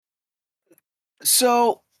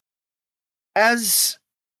So as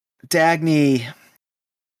Dagny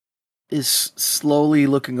is slowly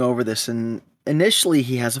looking over this, and initially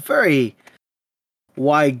he has a very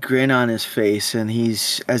wide grin on his face, and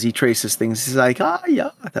he's as he traces things, he's like, "Ah, yeah,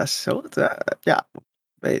 that's so, yeah.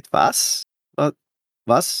 Wait,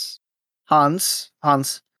 was, Hans,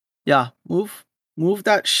 yeah, move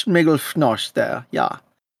that Schmiggelschnosh there, yeah,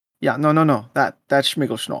 yeah, no, that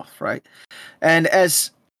Schmiggelschnoff, right?" And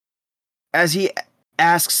as he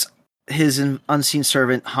asks his unseen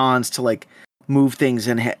servant Hans to like move things,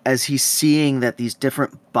 and as he's seeing that these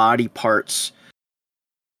different body parts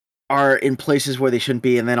are in places where they shouldn't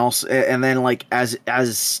be, and then like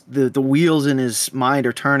as the wheels in his mind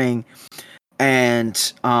are turning,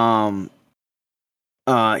 and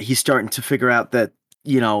he's starting to figure out that,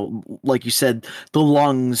 like you said, the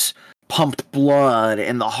lungs pumped blood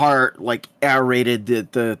and the heart like aerated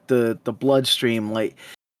the bloodstream. Like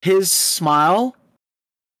his smile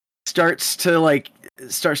starts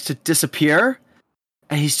to disappear,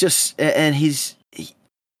 and he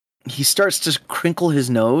starts to crinkle his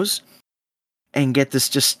nose and get this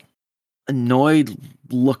just annoyed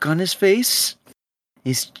look on his face.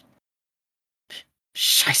 He's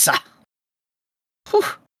Scheisse. Whew.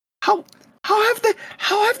 How have they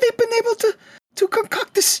been able to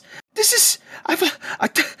concoct this? This is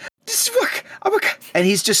this is work. And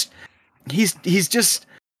he's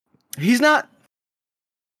not.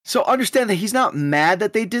 So understand that he's not mad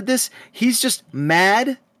that they did this. He's just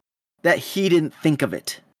mad that he didn't think of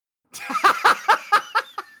it.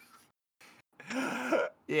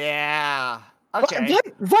 Yeah. Okay.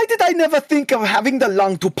 Why did I never think of having the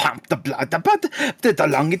lung to pump the blood? But the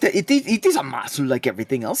lung, it is a muscle like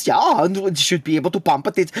everything else. Yeah, it should be able to pump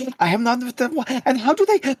it. I have not. And how do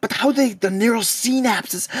they? But how the neural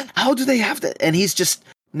synapses? How do they have that? And he's just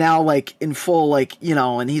now like in full like,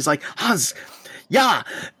 and he's like, Hans, yeah,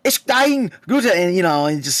 it's dying, good, and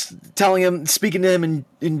and just speaking to him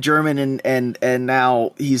in German, and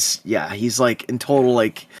now he's like in total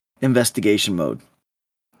like investigation mode.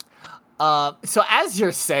 So as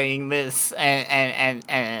you're saying this,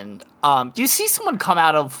 and do you see someone come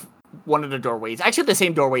out of one of the doorways? Actually, the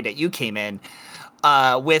same doorway that you came in,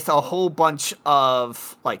 with a whole bunch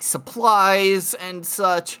of like supplies and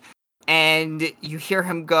such, and you hear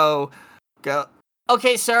him go,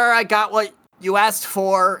 "Okay, sir, I got what you asked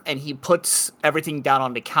for," and he puts everything down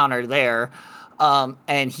on the counter there,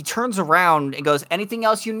 and he turns around and goes, "Anything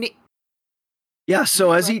else you need?" Yeah,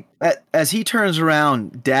 so as he turns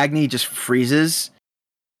around, Dagny just freezes,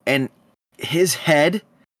 and his head,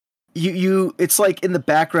 it's like in the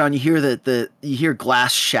background you hear you hear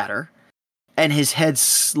glass shatter, and his head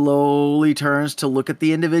slowly turns to look at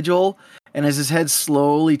the individual, and as his head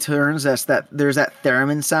slowly turns, there's that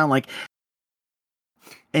theremin sound like,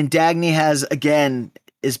 and Dagny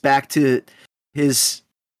is back to his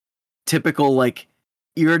typical like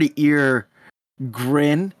ear to ear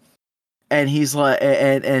grin. And he's like,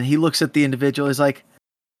 and he looks at the individual. He's like,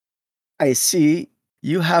 "I see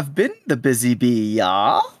you have been the busy bee,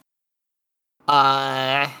 yeah."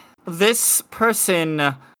 This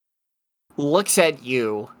person looks at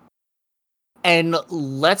you and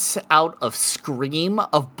lets out a scream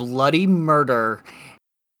of bloody murder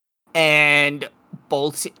and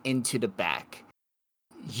bolts into the back.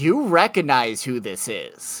 You recognize who this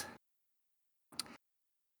is.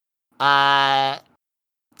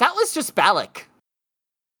 That was just Balak.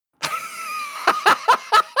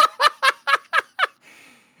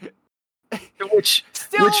 With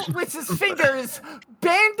his fingers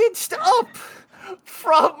bandaged up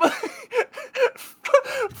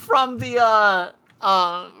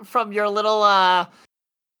from your little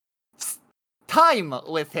time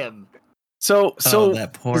with him. So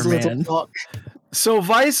that poor man. So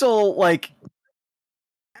Vaisal, like,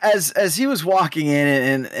 as he was walking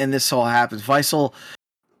in and this all happens, Vaisal's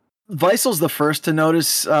the first to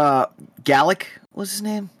notice Gallic. What's his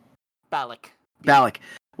name? Balak. Balak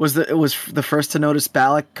was the first to notice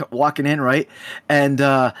Balak walking in, right? And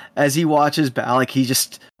as he watches Balak,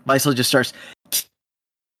 Vaisal just starts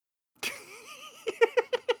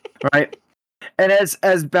right. And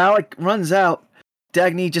as Balak runs out,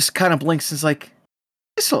 Dagny just kind of blinks and is like,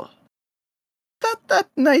 "Vaisal, that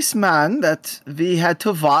nice man that we had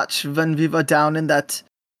to watch when we were down in that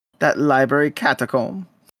library catacomb."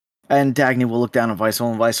 And Dagny will look down at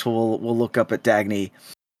Vaisal, and Vaisal will look up at Dagny.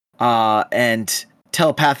 And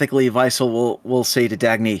telepathically, Vaisal will say to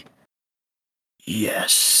Dagny,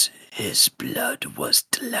 "Yes, his blood was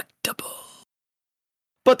delectable."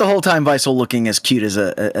 But the whole time, Vaisal looking as cute as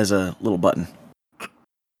a little button.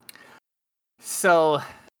 So,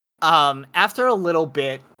 after a little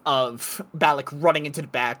bit of Balak running into the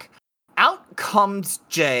back. Out comes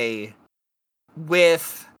Jay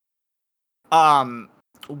with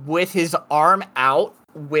his arm out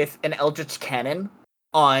with an Eldritch Cannon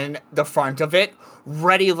on the front of it,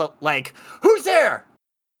 ready like, who's there?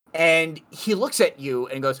 And he looks at you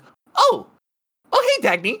and goes, Oh, hey,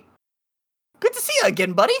 Dagny. Good to see you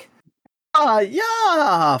again, buddy.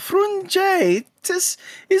 Yeah, Frun Jay,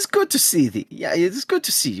 it's good to see thee. Yeah, it's good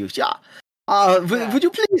to see you. Yeah. Would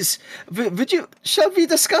you please, shall we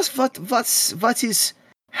discuss what is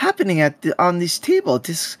happening on this table?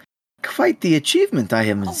 This quite the achievement I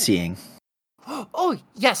am seeing. Oh,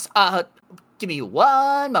 yes. Give me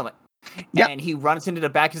one moment. Yep. And he runs into the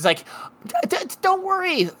back. He's like, "Don't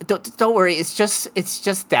worry, don't worry. It's just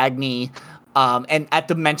Dagny." And at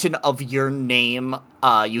the mention of your name,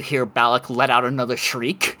 you hear Balak let out another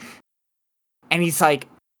shriek, and he's like,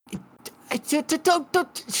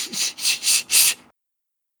 "Don't, shh.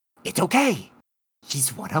 It's okay.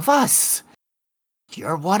 He's one of us.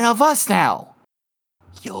 You're one of us now.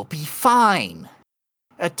 You'll be fine.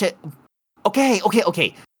 Okay.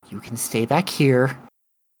 You can stay back here.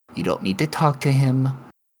 You don't need to talk to him,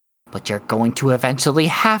 but you're going to eventually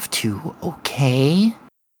have to, okay?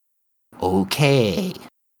 Okay."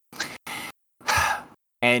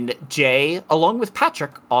 And Jay, along with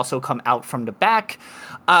Patrick, also come out from the back.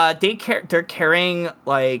 They're carrying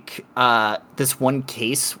like this one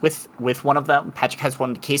case with one of them. Patrick has one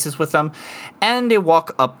of the cases with them, and they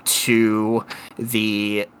walk up to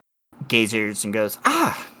the gazers and goes,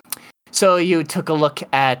 so you took a look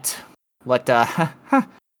at what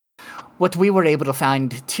we were able to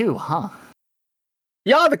find too, huh?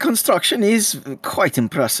 Yeah, the construction is quite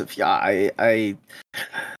impressive. Yeah,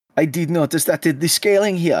 I did notice that the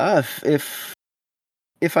scaling here, if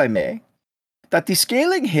I may, that the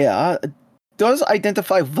scaling here does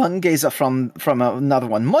identify one gazer from another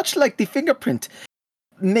one, much like the fingerprint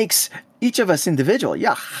makes each of us individual.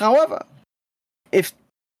 Yeah. However, if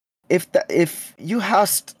you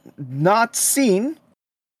hast not seen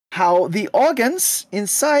how the organs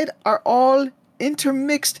inside are all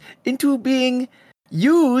intermixed into being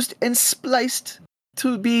used and spliced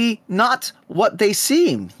to be not what they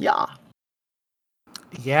seem. Yeah.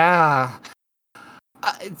 Yeah.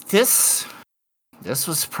 This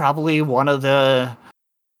was probably one of the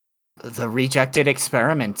rejected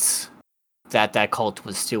experiments that cult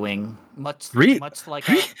was doing. Much like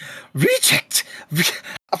reject.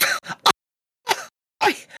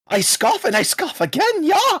 I scoff and I scoff again.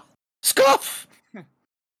 Yeah, scoff.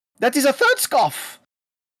 That is a third scoff.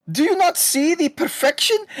 Do you not see the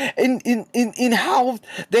perfection in how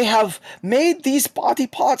they have made these body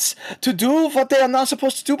parts to do what they are not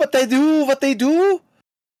supposed to do, but they do what they do,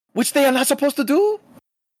 which they are not supposed to do?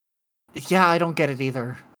 Yeah, I don't get it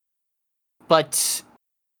either. But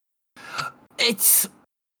it's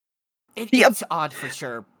odd for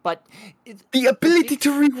sure. But the ability to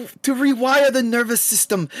rewire the nervous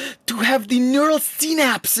system, to have the neural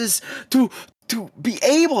synapses, to be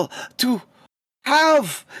able to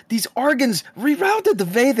have these organs rerouted the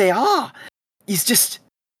way they are is just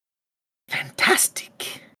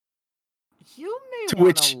fantastic. You may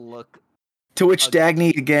want to look. To which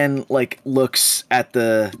Dagny again looks at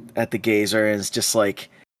the gazer and is just like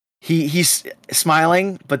he's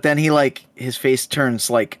smiling, but then his face turns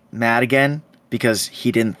mad again because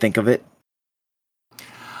he didn't think of it.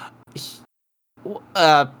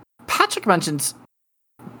 Patrick mentions,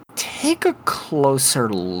 take a closer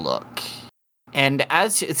look. And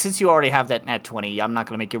since you already have that nat 20, I'm not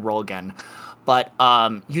going to make you roll again. But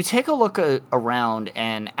you take a look around,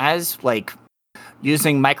 and as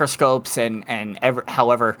using microscopes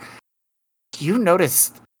however, you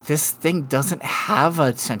notice this thing doesn't have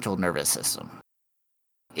a central nervous system.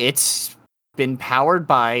 It's been powered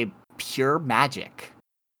by pure magic.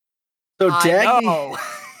 So Dagny.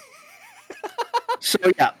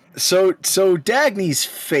 So Dagny's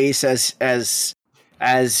face as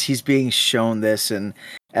he's being shown this, and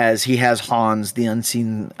as he has Hans, the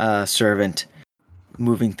unseen servant,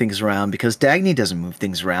 moving things around, because Dagny doesn't move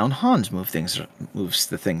things around. Hans moves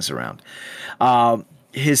the things around.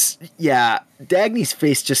 Dagny's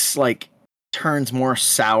face just turns more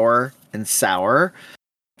sour and sour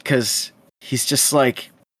because he's just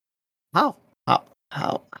how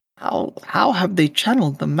have they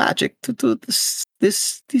channeled the magic to do this?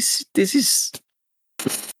 This is.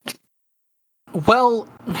 Well,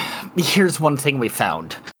 here's one thing we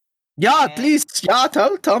found. Yeah, please. Yeah,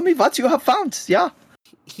 tell me what you have found. Yeah.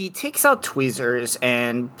 He takes out tweezers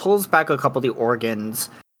and pulls back a couple of the organs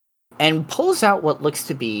and pulls out what looks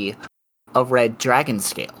to be a red dragon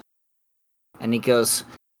scale. And he goes,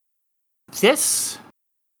 this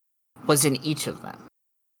was in each of them.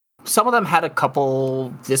 Some of them had a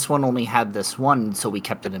couple. This one only had this one, so we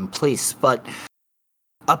kept it in place. But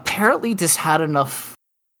apparently, this had enough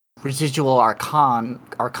residual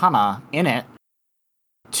arcana in it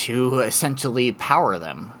to essentially power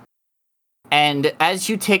them. And as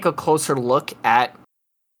you take a closer look at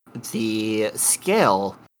the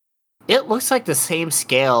scale, it looks like the same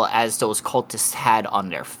scale as those cultists had on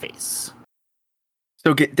their face.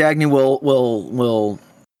 So Dagny will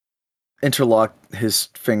interlock his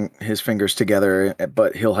fingers together,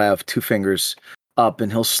 but he'll have two fingers up,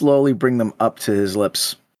 and he'll slowly bring them up to his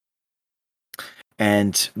lips,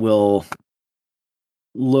 and we'll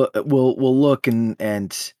look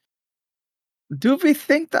and do we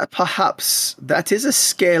think that perhaps that is a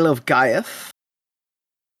scale of Gaiath?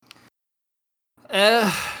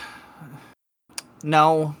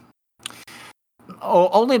 No.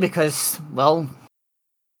 Only because, well,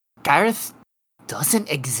 Gaiath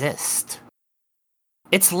doesn't exist.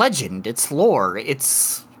 It's legend, it's lore,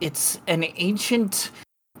 it's an ancient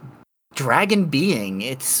dragon being.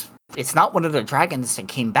 It's not one of the dragons that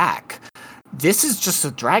came back. This is just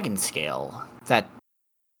a dragon scale that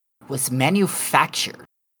was manufactured.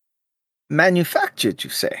 Manufactured, you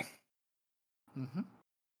say? Mm-hmm.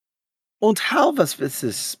 And how was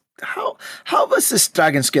this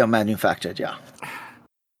dragon scale manufactured? Yeah.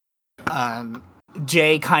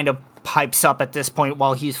 Jay kind of pipes up at this point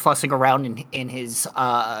while he's fussing around in his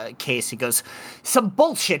case. He goes, "Some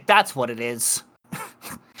bullshit. That's what it is."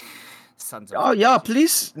 Sons of Oh yeah,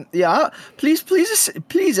 please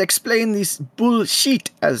explain this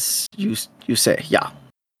bullshit as you say. Yeah.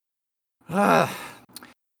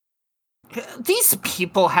 These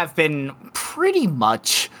people have been pretty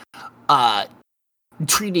much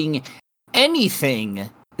treating anything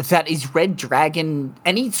that is red dragon,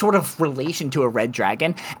 any sort of relation to a red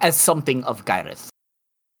dragon, as something of Gaiath.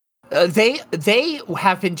 They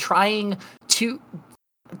have been trying to.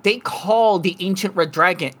 They call the ancient red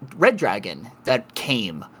dragon that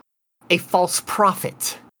came a false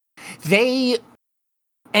prophet.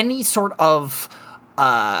 Any sort of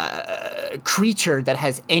creature that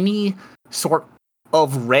has any sort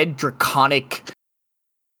of red draconic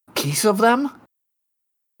piece of them,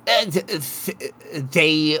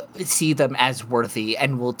 they see them as worthy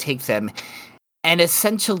and will take them and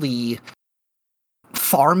essentially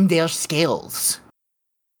farm their scales,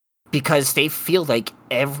 because they feel like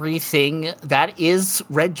everything that is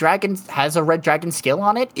red dragon has a red dragon scale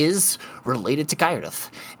on it is related to Gaiath,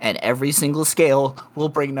 and every single scale will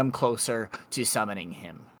bring them closer to summoning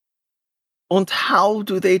him. And how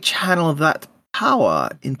do they channel that power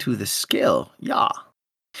into the scale? Yeah.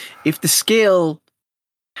 If the scale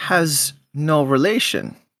has no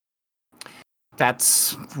relation.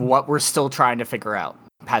 That's what we're still trying to figure out.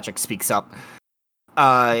 Patrick speaks up.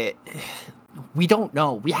 We don't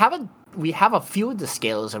know. We have a few of the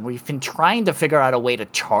scales, and we've been trying to figure out a way to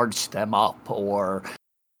charge them up or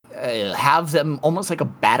have them almost like a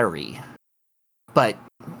battery, but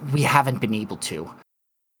we haven't been able to.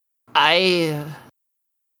 I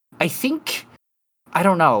think, I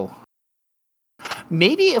don't know.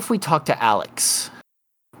 Maybe if we talk to Alex,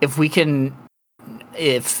 if we can,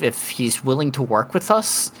 if he's willing to work with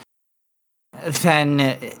us,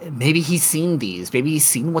 then maybe he's seen these. Maybe he's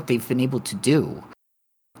seen what they've been able to do.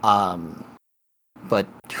 But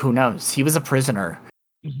who knows? He was a prisoner,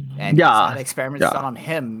 and he's had experiments done on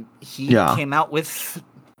him. He came out with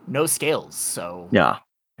no scales, so yeah.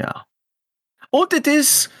 And it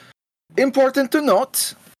is important to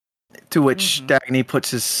note, to which Dagny puts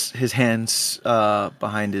his hands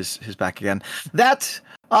behind his back again, that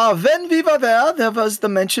when we were there was the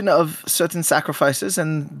mention of certain sacrifices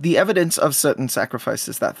and the evidence of certain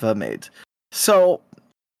sacrifices that were made. So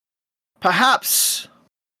perhaps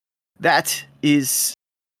that is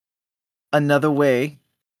another way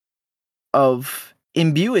of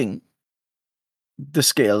imbuing the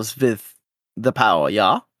scales with the power,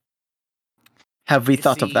 yeah? Have we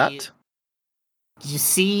thought of that? You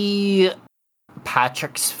see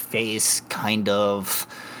Patrick's face kind of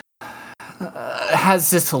has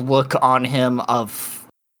this look on him of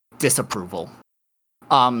disapproval.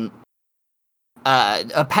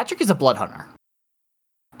 Patrick is a blood hunter,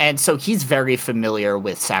 and so he's very familiar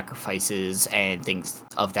with sacrifices and things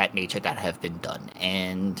of that nature that have been done,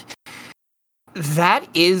 and that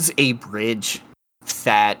is a bridge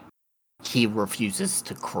that he refuses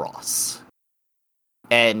to cross.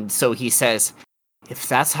 And so he says, if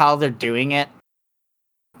that's how they're doing it,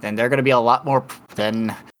 then they're going to be a lot more,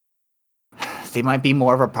 then they might be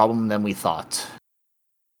more of a problem than we thought.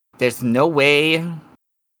 There's no way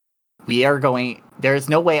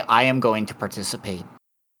I am going to participate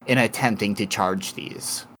in attempting to charge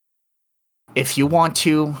these. If you want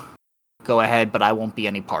to, go ahead, but I won't be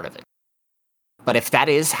any part of it. But if that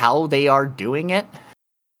is how they are doing it,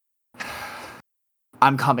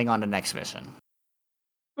 I'm coming on the next mission.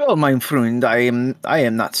 Well, my friend, I am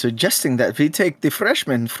not suggesting that we take the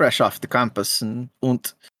freshmen fresh off the campus and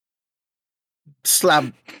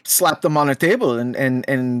slap them on a table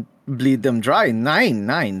and bleed them dry.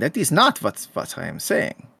 Nine. That is not what I am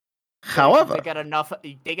saying. However, they get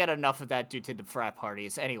enough of that due to the frat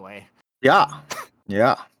parties anyway. Yeah.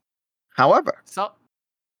 However, so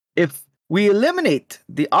if we eliminate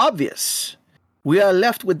the obvious, we are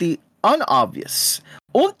left with the unobvious.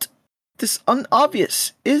 Und this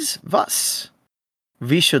unobvious is was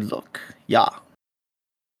we should look. Yeah.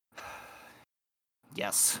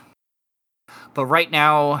 Yes. But right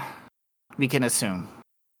now, we can assume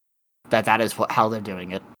that is how they're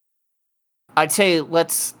doing it. I'd say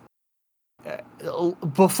let's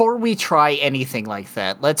before we try anything like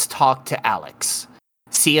that, let's talk to Alex.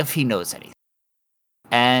 See if he knows anything.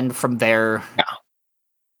 And from there,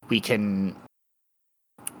 we can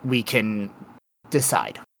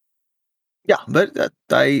decide. Yeah, but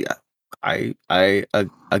I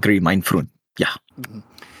agree, mein Freund. Yeah. Mm-hmm.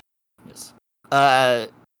 Yes.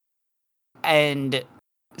 And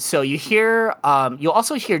so you hear, you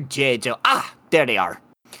also hear Jade go, there they are.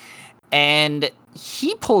 And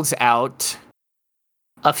he pulls out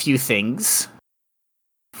a few things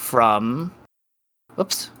from,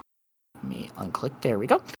 whoops, let me unclick, there we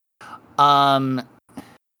go.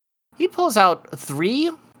 He pulls out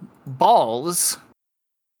 3 balls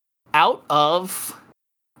out of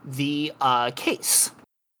the case.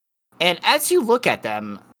 And as you look at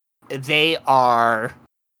them, they are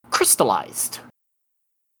crystallized.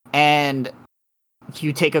 And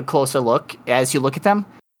you take a closer look. As you look at them,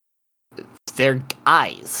 they're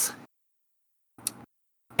eyes.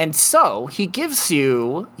 And so he gives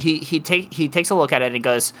you he takes a look at it and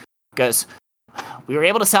goes, we were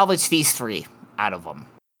able to salvage these 3 out of them.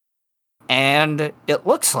 And it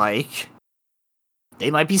looks like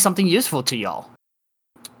they might be something useful to y'all.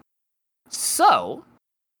 So,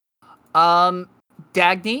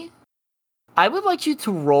 Dagny, I would like you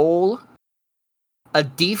to roll a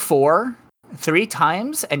d4 3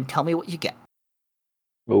 times and tell me what you get.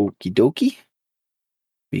 Okie dokie.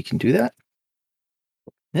 We can do that.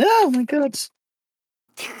 Oh my god.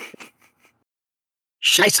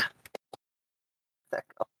 Scheiße.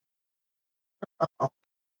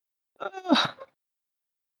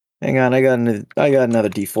 Hang on, I got another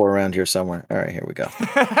D4 around here somewhere. All right, here we go.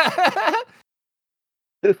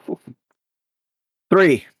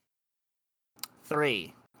 3.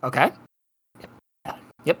 3. Okay.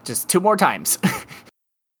 Yep, just 2 more times.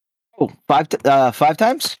 Oh, 5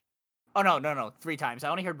 times? Oh no, 3 times. I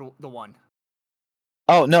only heard the 1.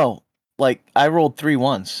 Oh no, like I rolled 3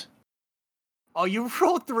 once. Oh, you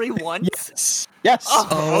rolled 3 once? Yes.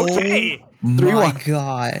 Oh, okay. 3 my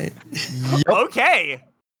god. Yep. Okay.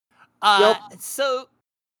 Yep. So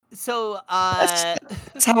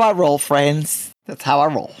That's how I roll, friends. That's how I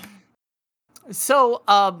roll. So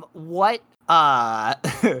what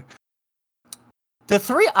the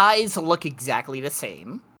 3 eyes look exactly the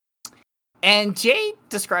same. And Jay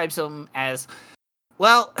describes them as,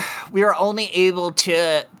 well, we were only able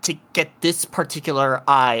to get this particular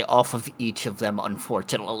eye off of each of them,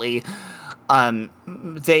 unfortunately.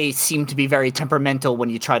 They seem to be very temperamental when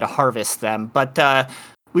you try to harvest them, but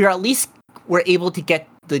we were able to get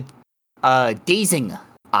the dazing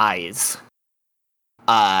eyes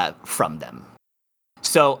from them.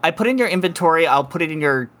 So I put in your inventory. I'll put it in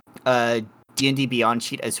your D&D Beyond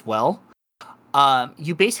sheet as well.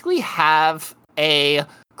 You basically have a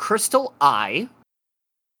crystal eye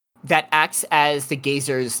that acts as the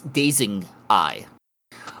gazer's dazing eye.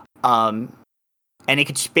 And it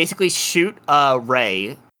can basically shoot a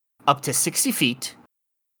ray up to 60 feet.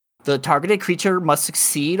 The targeted creature must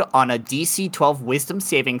succeed on a DC 12 Wisdom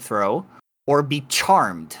saving throw or be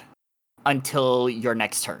charmed until your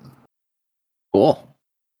next turn. Cool.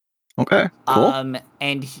 Okay. Cool.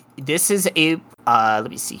 And this is a let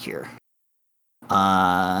me see here.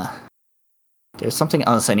 There's something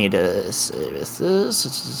else I need to say with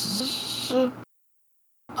this.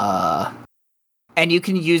 And you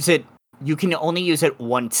can use it. You can only use it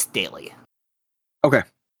once daily. Okay.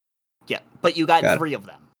 Yeah, but you got 3 of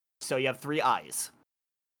them, so you have 3 eyes.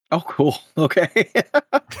 Oh, cool. Okay.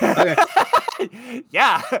 Okay.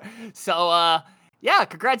 Yeah. So, yeah.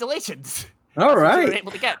 Congratulations. All right. What you were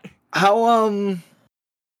able to get. How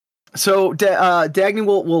So Dagny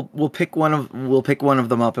we'll pick one of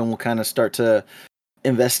them up and we'll kind of start to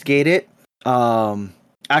investigate it.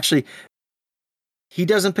 Actually, he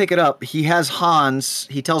doesn't pick it up. He has Hans.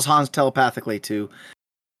 He tells Hans telepathically to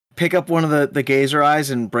pick up one of the gazer eyes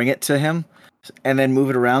and bring it to him, and then move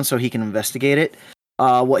it around so he can investigate it.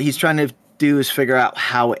 What he's trying to do is figure out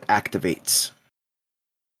how it activates.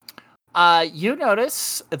 You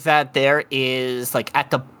notice that there is like at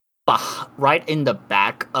the right in the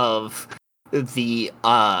back of the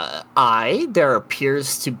eye, there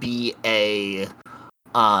appears to be a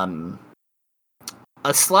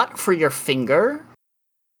slot for your finger,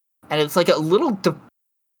 and it's like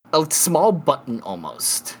a small button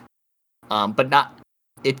almost, but not.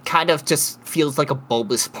 It kind of just feels like a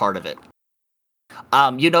bulbous part of it.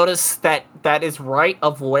 You notice that is right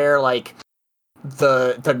of where like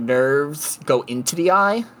the nerves go into the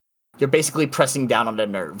eye. You're basically pressing down on the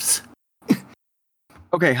nerves.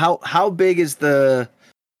 Okay, how big is the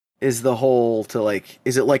hole to like?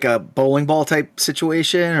 Is it like a bowling ball type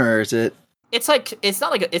situation, or is it? It's like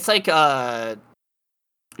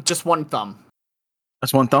just one thumb.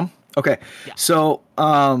 That's one thumb. Okay, Yeah. So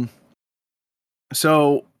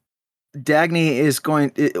so Dagny is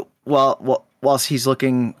going. Whilst he's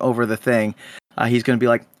looking over the thing, he's going to be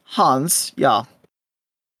like, Hans, yeah.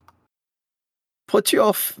 Put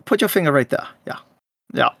your finger right there. Yeah.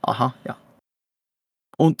 Yeah. Yeah.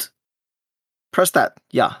 Und press that.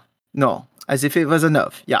 Yeah. No. As if it was a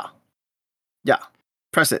nerve. Yeah. Yeah.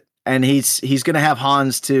 Press it. And he's going to have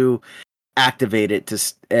Hans to activate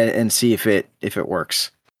it and see if it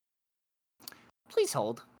works. Please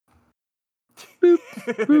hold. Boop,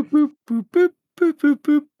 boop, boop, boop, boop, boop, boop,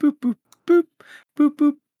 boop, boop, boop. Boop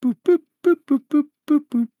boop boop boop boop boop boop boop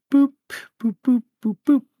boop boop boop boop boop boop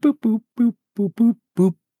boop boop boop boop boop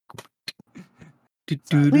boop.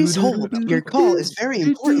 Please hold. Your call is very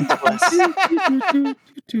important to us.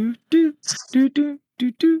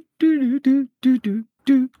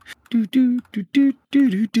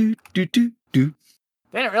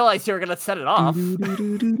 Didn't realize you were gonna set it off.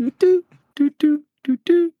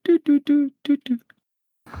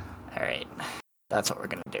 All right, that's what we're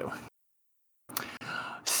gonna do.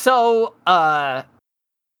 So,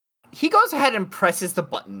 he goes ahead and presses the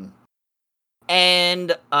button,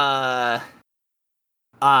 and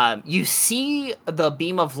you see the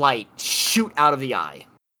beam of light shoot out of the eye.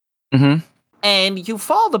 Mm-hmm. And you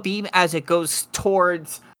follow the beam as it goes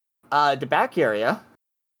towards the back area,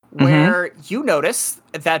 where you notice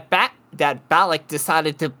that Balak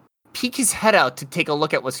decided to peek his head out to take a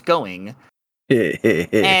look at what's going.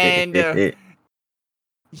 And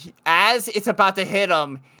as it's about to hit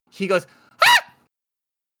him, he goes, ah!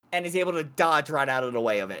 And is able to dodge right out of the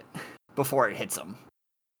way of it before it hits him.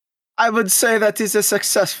 I would say that is a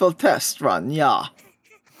successful test run, yeah.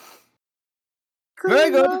 Very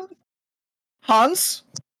good. Hans,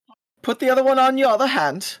 put the other one on your other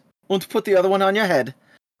hand, and put the other one on your head.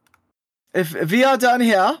 If we are done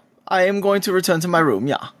here, I am going to return to my room,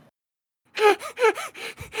 yeah.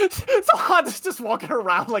 So Hans is just walking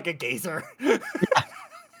around like a gazer. Yeah.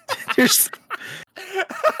 There's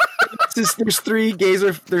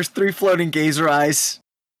three floating gazer eyes.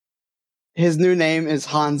 His new name is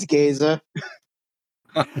Hans Gazer.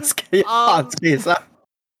 Hans Gazer.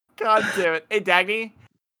 God damn it. Hey, Dagny.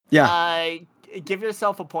 Yeah. Give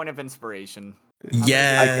yourself a point of inspiration.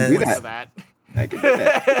 Yeah. I can do that. I can do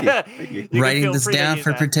that. Thank you. Writing this down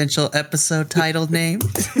for potential episode title name.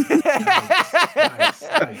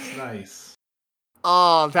 Nice.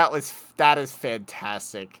 Oh, that is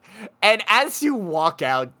fantastic. And as you walk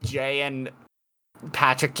out, Jay and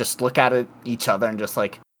Patrick just look at each other and just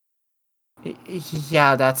like,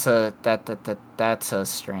 yeah, that's a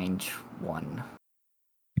strange one.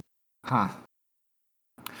 Huh.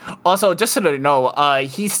 Also, just so you know,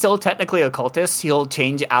 he's still technically a cultist. He'll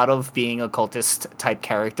change out of being a cultist type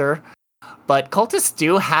character, but cultists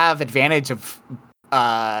do have advantage of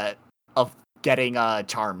getting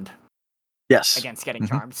charmed. Yes. Against getting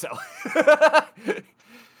charmed. So,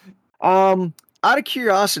 out of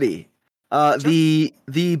curiosity, Sure.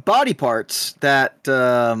 the body parts that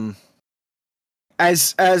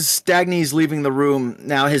as Dagny's leaving the room,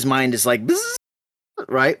 now his mind is like, bzzz,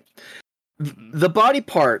 right? The body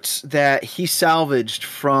parts that he salvaged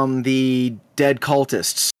from the dead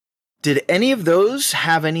cultists, did any of those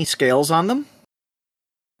have any scales on them?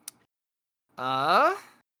 Roll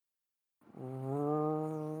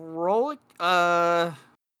it.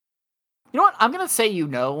 You know what? I'm gonna say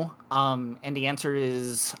and the answer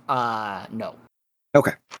is no.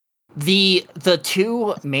 Okay. The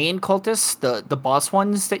two main cultists, the boss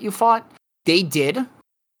ones that you fought, they did. They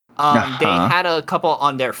had a couple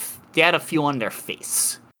on they had a few on their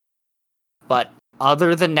face. But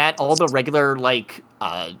other than that, all the regular like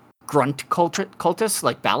grunt cultists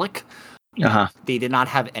like Balak, They did not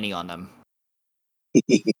have any on them.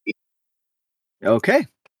 Okay.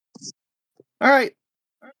 All right.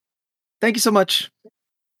 Thank you so much.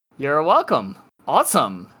 You're welcome.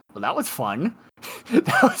 Awesome. Well, that was fun.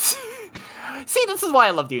 See, this is why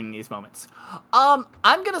I love doing these moments. I'm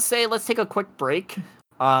gonna say let's take a quick break.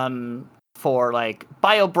 For like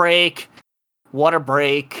bio break, water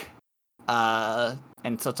break,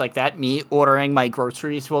 and such like that. Me ordering my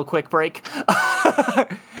groceries real quick break.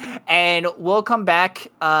 And we'll come back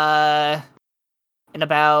in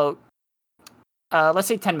about let's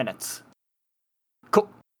say 10 minutes. Cool.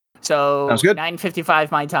 So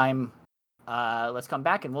 9:55 my time. Let's come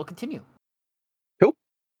back and we'll continue. Cool.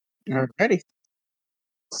 Alrighty.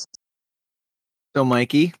 So,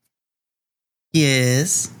 Mikey.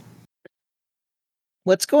 Yes.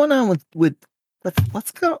 What's going on with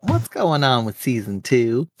what's going on with season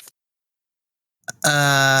 2?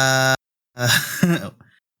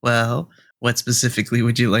 Well, what specifically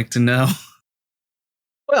would you like to know?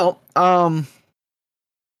 Well, I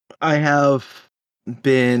have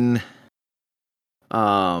been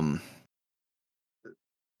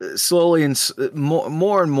slowly and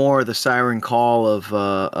more and more the siren call of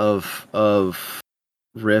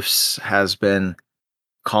Rifts has been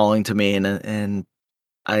calling to me, and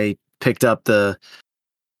I picked up the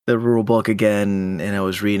rule book again and I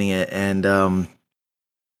was reading it, and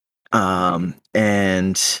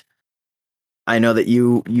I know that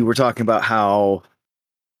you were talking about how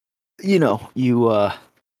you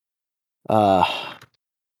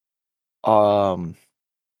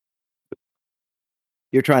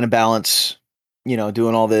you're trying to balance,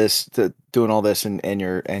 doing all this and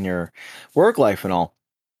your work life and all.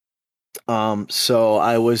 So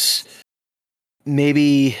I was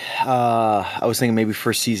thinking maybe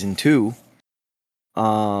for season 2,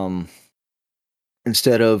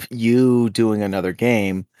 instead of you doing another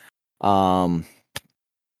game, I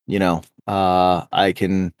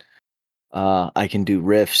can do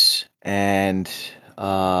riffs and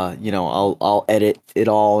I'll edit it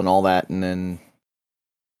all and all that, and then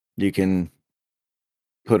you can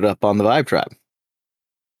put it up on the Vibe Tribe.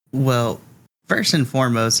 Well, first and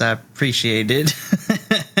foremost, I appreciate it.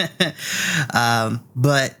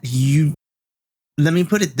 But let me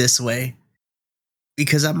put it this way,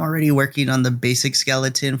 because I'm already working on the basic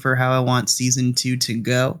skeleton for how I want season 2 to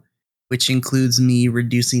go, which includes me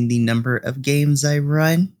reducing the number of games I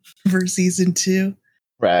run for season 2.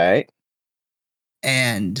 Right.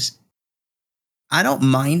 And I don't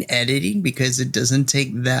mind editing because it doesn't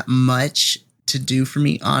take that much to do for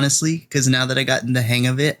me, honestly, because now that I gotten the hang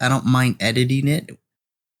of it, I don't mind editing it.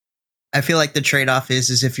 I feel like the trade-off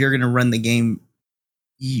is if you're going to run the game,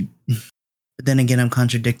 but then again, I'm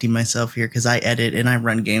contradicting myself here because I edit and I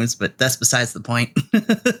run games, but that's besides the point.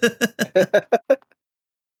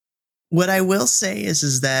 What I will say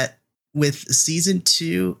is that with season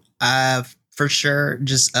 2, for sure,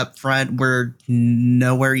 just up front, we're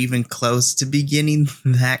nowhere even close to beginning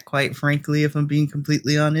that, quite frankly, if I'm being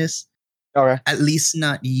completely honest. Okay. At least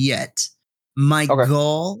not yet. My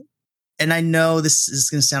goal, and I know this is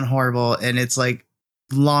going to sound horrible and it's like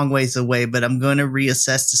long ways away, but I'm going to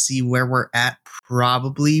reassess to see where we're at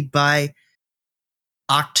probably by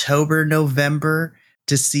October, November,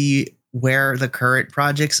 to see where the current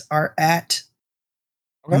projects are at.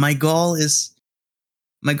 Okay. My goal is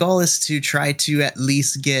to try to at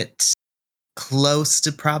least get close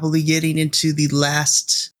to probably getting into the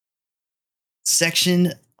last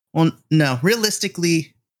section. Well, no,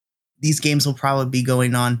 realistically, these games will probably be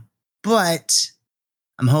going on, but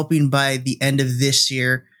I'm hoping by the end of this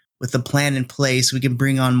year, with a plan in place, we can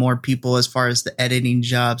bring on more people as far as the editing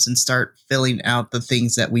jobs and start filling out the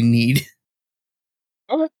things that we need.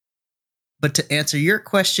 Okay. But to answer your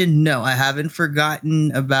question, no, I haven't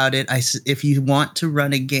forgotten about it. If you want to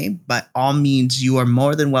run a game, by all means, you are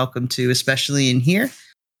more than welcome to, especially in here.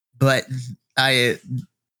 But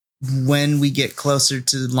when we get closer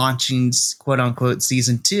to launching, quote unquote,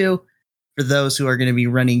 season 2, for those who are going to be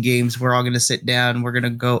running games, we're all going to sit down. We're going to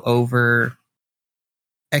go over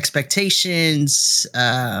expectations,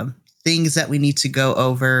 things that we need to go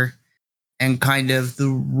over, and kind of the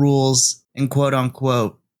rules and quote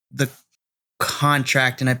unquote, the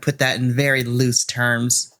contract. And I put that in very loose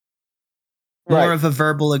terms. Right. More of a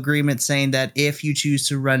verbal agreement saying that if you choose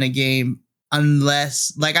to run a game,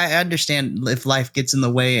 unless, like, I understand if life gets in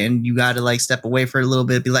the way and you got to like step away for a little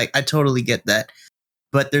bit, be like, I totally get that.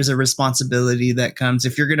 But there's a responsibility that comes.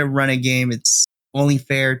 If you're going to run a game, it's only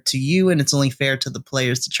fair to you and it's only fair to the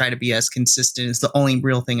players to try to be as consistent. It's the only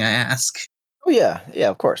real thing I ask. Oh, yeah. Yeah,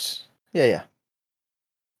 of course. Yeah.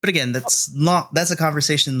 But again, that's a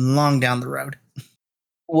conversation long down the road.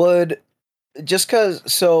 Would just because.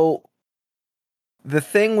 So the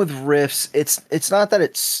thing with Rifts, it's not that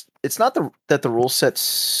it's not that the rule set's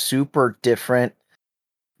super different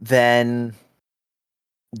than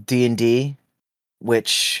D&D,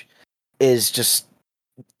 which is just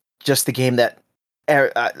the game that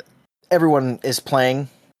everyone is playing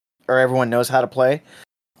or everyone knows how to play.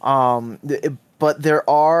 But there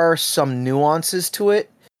are some nuances to it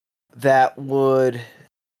that would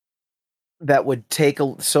take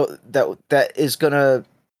that is gonna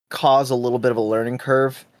cause a little bit of a learning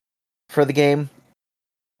curve for the game.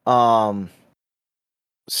 Would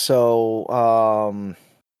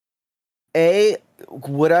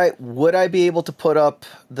I be able to put up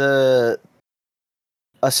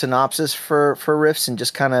a synopsis for Rifts and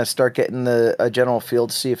just kind of start getting a general feel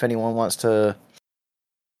to see if anyone wants to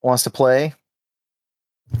play?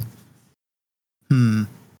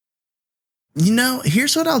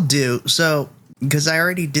 Here's what I'll do. So, because I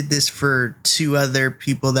already did this for 2 other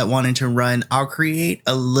people that wanted to run, I'll create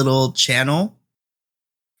a little channel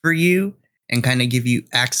for you and kind of give you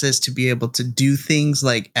access to be able to do things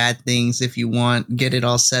like add things if you want, get it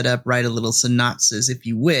all set up, write a little synopsis if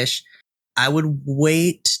you wish. I would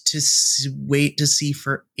wait to see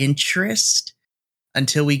for interest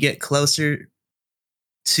until we get closer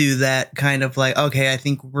to that kind of like, okay, I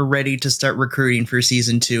think we're ready to start recruiting for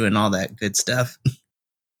season 2 and all that good stuff.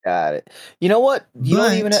 Got it. You know what? You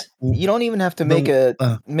don't even have to make you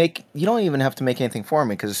don't even have to make anything for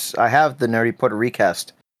me because I have the Nerdy Porter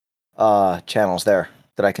Recast channels there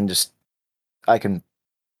that I can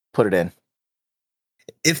put it in.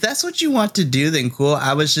 If that's what you want to do, then cool.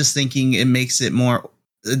 I was just thinking it makes it more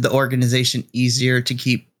the organization easier to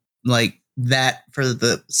keep like that for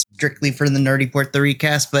strictly for the Nerdy Port the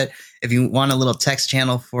Recast. But if you want a little text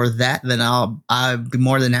channel for that, then I'd be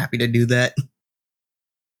more than happy to do that.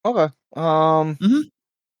 Okay.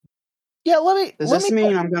 Yeah. Does this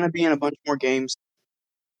mean I'm gonna be in a bunch more games?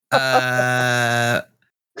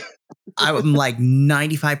 I'm like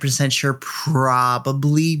 95% sure,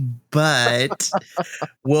 probably, but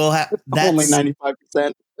we'll have only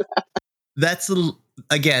 95%. That's a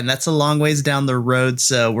long ways down the road,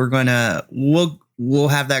 so we'll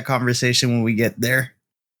have that conversation when we get there.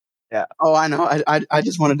 Yeah. Oh, I know. I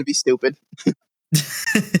just wanted to be stupid.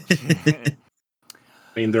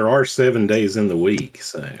 I mean, there are 7 days in the week,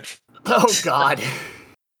 so. Oh God.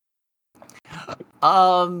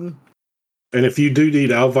 And if you do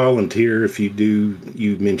need, I'll volunteer. If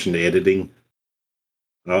you mentioned editing,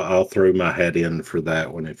 I'll throw my hat in for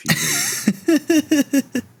that one if you need.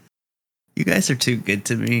 You guys are too good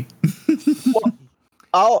to me.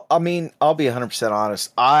 Well, I'll be 100%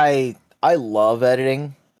 honest. I love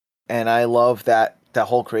editing, and I love that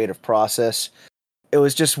whole creative process. It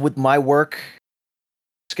was just with my work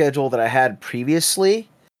schedule that I had previously,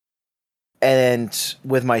 and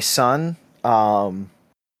with my son, I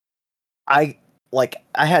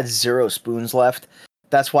had 0 spoons left.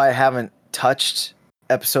 That's why I haven't touched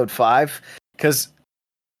episode 5, because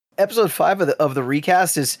episode 5 of the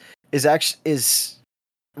recast is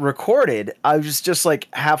recorded. I was just like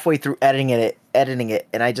halfway through editing it,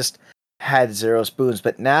 and I just had 0 spoons.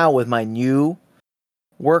 But now with my new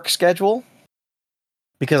work schedule,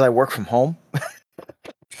 because I work from home,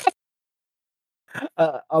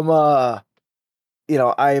 I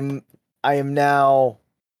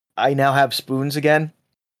now have spoons again,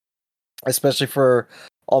 especially for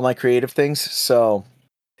all my creative things. So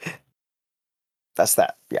that's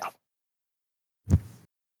that. Yeah.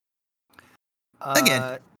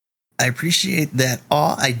 Again, I appreciate that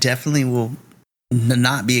all. I definitely will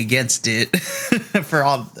not be against it for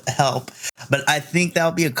all the help. But I think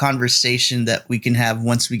that'll be a conversation that we can have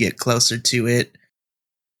once we get closer to it.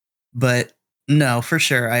 But no, for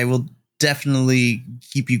sure, I will definitely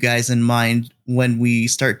keep you guys in mind when we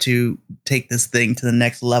start to take this thing to the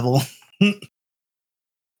next level.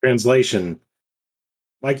 Translation.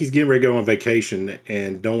 Mikey's getting ready to go on vacation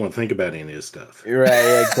and don't want to think about any of this stuff.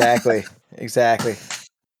 Right, exactly. Exactly.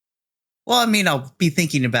 Well, I mean, I'll be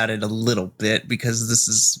thinking about it a little bit because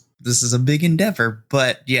this is a big endeavor.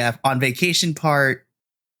 But yeah, on vacation part,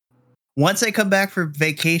 once I come back from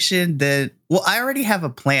vacation, I already have a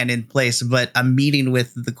plan in place, but I'm meeting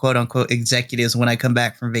with the quote unquote executives when I come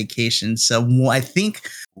back from vacation. So I think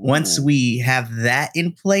once we have that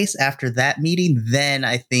in place after that meeting, then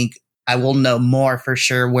I think I will know more for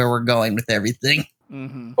sure where we're going with everything.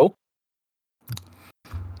 Mm-hmm. Oh.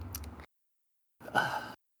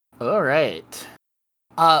 All right.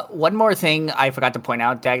 One more thing I forgot to point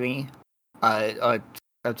out, Dagny.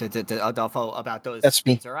 Adolfo, about those That's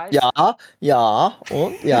me. laser eyes?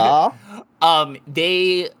 Yeah.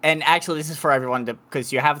 They, and actually this is for everyone,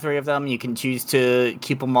 because you have 3 of them. You can choose to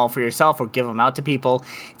keep them all for yourself or give them out to people.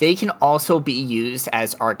 They can also be used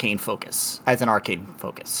as an arcane focus.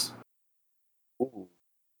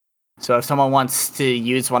 So if someone wants to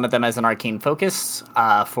use one of them as an arcane focus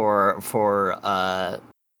for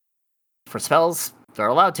spells, they're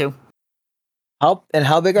allowed to. How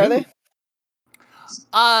big are they?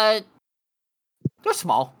 They're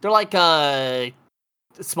small. They're like a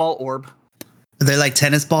small orb. They're like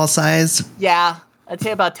tennis ball size. Yeah, I'd say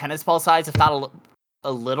about tennis ball size, if not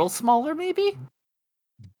a little smaller, maybe.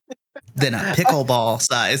 Then a pickleball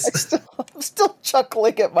size. I'm still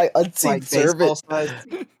chuckling at my unseen Like baseball servant.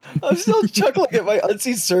 size. I'm still chuckling at my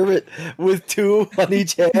unseen servant with 2 on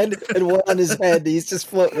each hand and 1 on his head. He's just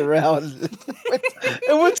floating around.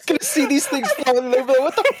 Everyone's gonna see these things floating. They're like,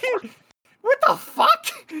 what the fuck? What the fuck?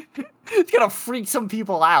 It's gonna freak some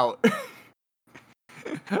people out.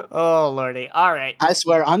 Oh lordy! All right. I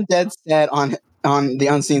swear, I'm dead set on the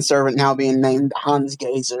unseen servant now being named Hans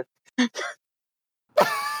Gazer.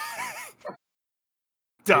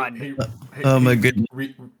 Done. Hey, Oh my goodness.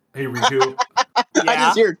 Hey Riku, I Yeah.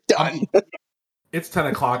 just hear done. it's 10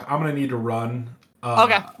 o'clock. I'm gonna need to run.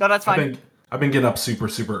 Okay. No, that's fine. I've been getting up super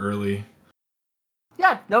early.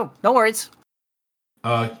 Yeah. No worries.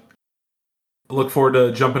 Look forward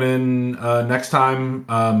to jumping in next time.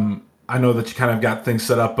 I know that you kind of got things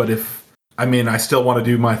set up, but I still want to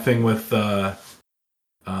do my thing with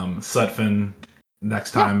Sutphin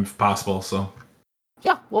next time if possible. So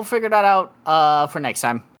Yeah, we'll figure that out for next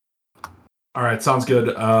time. all right, sounds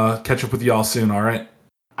good. Catch up with you all soon. All right.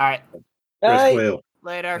 All right. Chris will.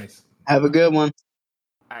 Later. Thanks. Have a good one.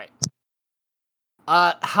 All right.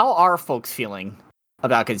 How are folks feeling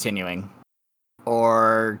about continuing,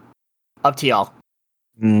 or up to y'all?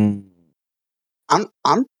 I'm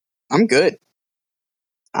good.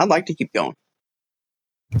 I'd like to keep going.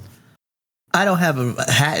 I don't have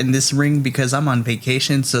a hat in this ring because I'm on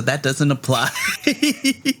vacation, so that doesn't apply.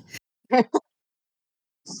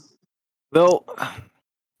 Though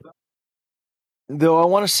I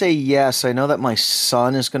want to say yes. I know that my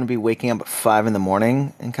son is going to be waking up at 5 in the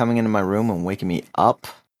morning and coming into my room and waking me up.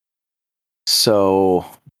 So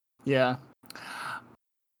Yeah.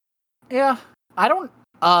 I don't.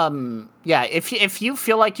 Yeah. If you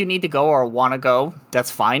feel like you need to go or want to go,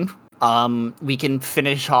 that's fine. We can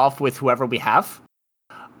finish off with whoever we have,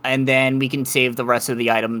 and then we can save the rest of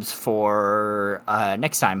the items for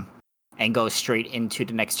next time, and go straight into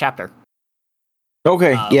the next chapter.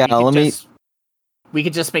 okay, yeah. We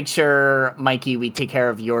could just make sure, Mikey, we take care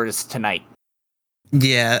of yours tonight.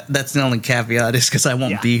 Yeah, that's the only caveat is because I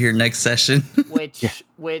won't Yeah. be here next session.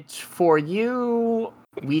 Which for you,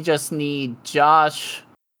 we just need Josh,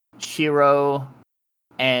 Shiro,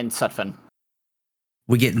 and Sutphin.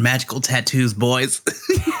 We get magical tattoos, boys.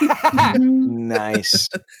 Nice.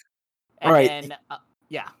 And All right. then,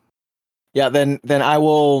 yeah. Yeah. Then I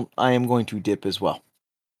am going to dip as well.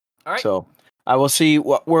 All right. So I will see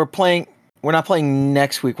what we're playing. We're not playing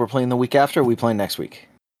next week. We're playing the week after. Or we playing next week.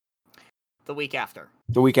 The week after.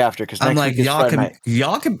 The week after, because I'm next like, week is Friday night.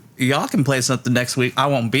 y'all can play something next week. I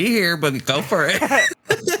won't be here, but go for it.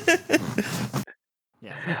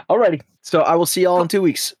 Yeah. Alrighty. So I will see y'all in 2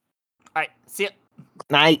 weeks. All right. See ya.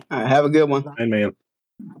 Night. All right, have a good one. Hey, man.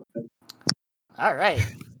 All right.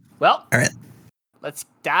 Well. All right. Let's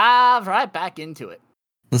dive right back into it.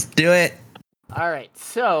 Let's do it. All right.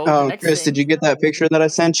 So. the next Chris, thing- did you get that picture that I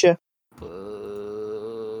sent you?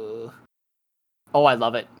 Oh, I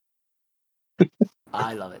love it.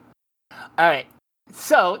 I love it. All right.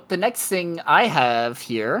 So the next thing I have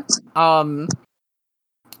here, you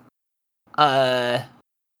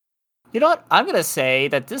know what? I'm gonna say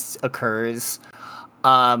that this occurs,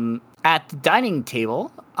 at the dining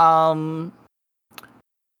table. Ramon,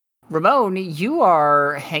 you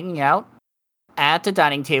are hanging out at the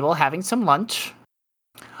dining table having some lunch.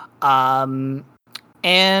 And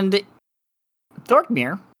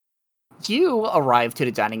Thorkmere, you arrive to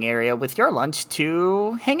the dining area with your lunch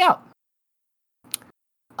to hang out.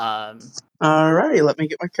 Alrighty, let me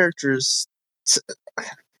get my characters.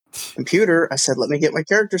 Computer, I said, let me get my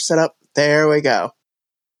character set up. There we go.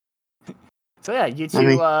 So yeah, you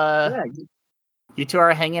two, you two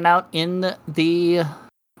are hanging out in the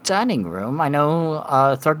dining room. I know,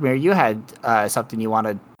 Thorkmere, you had something you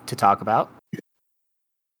wanted to talk about.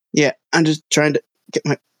 Yeah, I'm just trying to get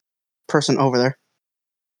my person over there.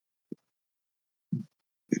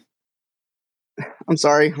 I'm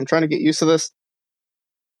sorry, I'm trying to get used to this.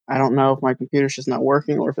 I don't know if my computer's just not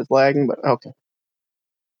working or if it's lagging, but okay.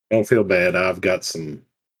 Don't feel bad. I've got some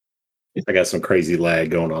I got some crazy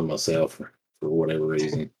lag going on myself for whatever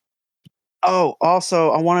reason. Oh, also,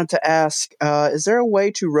 I wanted to ask, is there a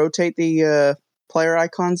way to rotate the player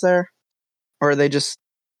icons there? Or are they just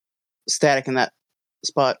static in that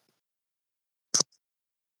spot?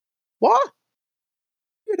 What?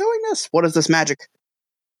 You're doing this? What is this magic?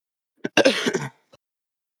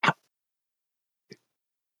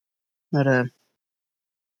 But,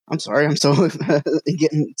 I'm sorry, I'm so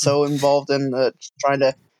getting so involved in trying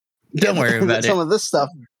to Don't worry about some it. of this stuff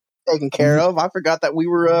taken care of. I forgot that we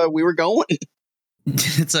were going.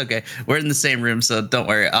 It's okay. We're in the same room, so don't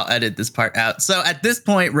worry. I'll edit this part out. So at this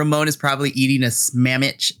point, Ramon is probably eating a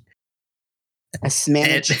smammage. A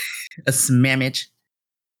smammage. A smammage.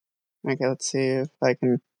 Okay, let's see if I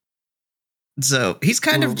can. So he's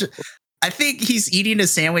kind of, I think he's eating a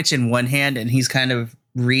sandwich in one hand and he's kind of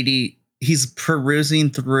reading, he's perusing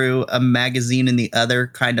through a magazine in the other,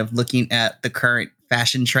 kind of looking at the current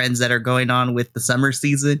fashion trends that are going on with the summer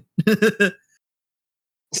season.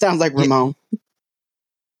 Sounds like Ramon.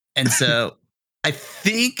 And so I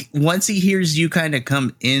think once he hears you kind of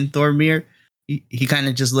come in, Thormir, he kind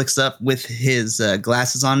of just looks up with his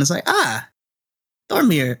glasses on and is like,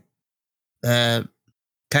 Thormir.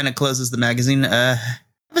 Kind of closes the magazine. Have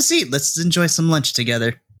a seat. Let's enjoy some lunch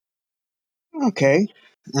together. Okay.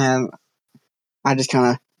 And I just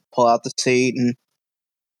kind of pull out the seat, and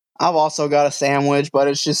I've also got a sandwich, but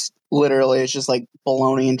it's just like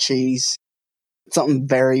bologna and cheese. Something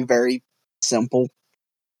very, very simple.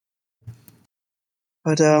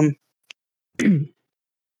 But, and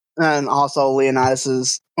also Leonidas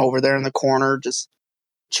is over there in the corner just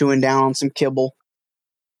chewing down on some kibble.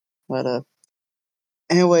 But,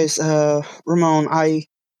 anyways, Ramon, I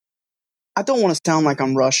don't want to sound like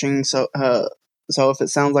I'm rushing, so if it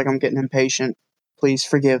sounds like I'm getting impatient, please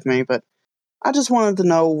forgive me, but I just wanted to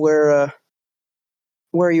know where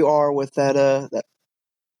you are with that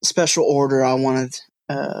special order I wanted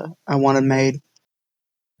made.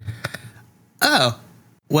 Oh,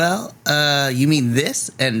 well, you mean this?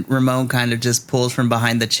 And Ramon kind of just pulls from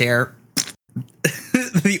behind the chair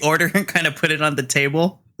the order and kind of put it on the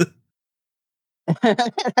table. I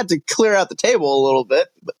had to clear out the table a little bit,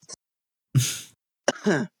 but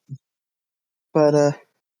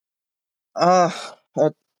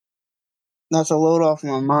that's a load off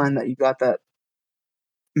my mind that you got that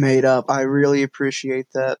made up. I really appreciate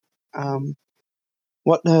that.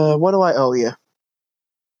 What do I owe you?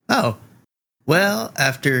 Oh, well,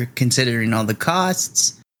 after considering all the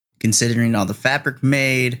costs, considering all the fabric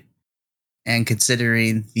made, and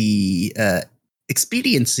considering the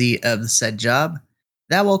expediency of the said job,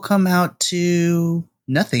 that will come out to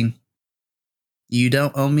nothing. You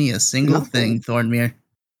don't owe me a single thing, Thornmere.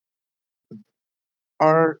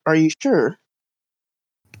 Are you sure?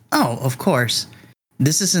 Oh, of course.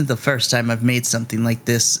 This isn't the first time I've made something like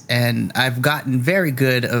this, and I've gotten very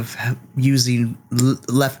good of using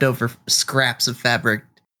leftover scraps of fabric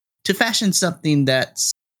to fashion something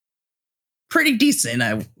that's pretty decent,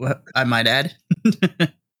 I might add.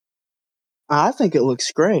 I think it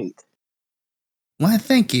looks great. Why,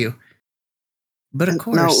 thank you. But of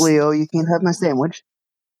course... No, Leo, you can't have my sandwich.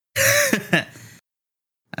 I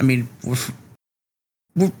mean,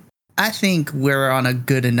 I think we're on a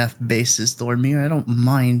good enough basis, Thormir. I don't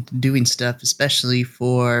mind doing stuff, especially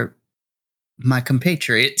for my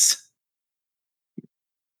compatriots.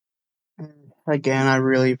 Again, I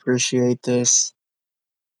really appreciate this.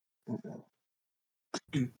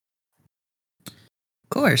 Of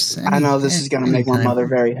course. I know this is going to make my mother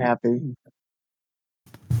very happy.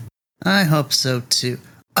 I hope so, too.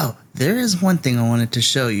 Oh, there is one thing I wanted to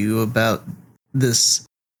show you about this.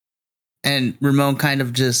 And Ramon kind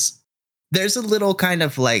of just... There's a little kind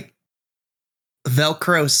of like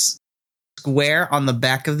Velcro square on the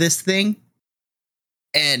back of this thing.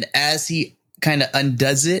 And as he kind of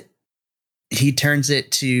undoes it, he turns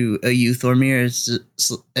it to a you, Thormir,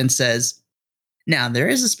 and says, now, there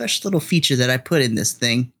is a special little feature that I put in this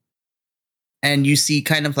thing. And you see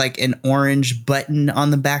kind of like an orange button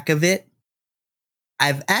on the back of it.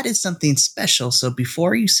 I've added something special, so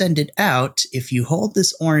before you send it out, if you hold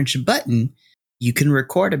this orange button, you can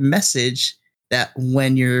record a message that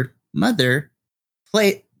when your mother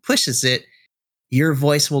pushes it, your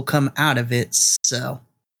voice will come out of it. So,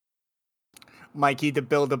 Mikey, to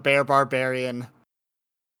build a bear barbarian.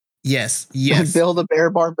 Yes. Build a bear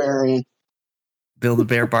barbarian. Build a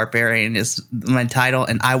bear barbarian is my title,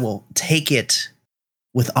 and I will take it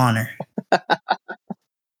with honor.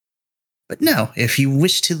 But no, if you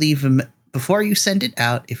wish to leave before you send it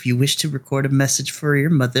out, if you wish to record a message for your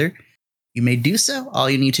mother, you may do so. All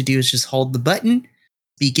you need to do is just hold the button,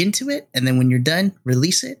 speak into it, and then when you're done,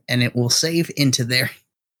 release it, and it will save into there.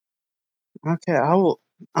 Okay, I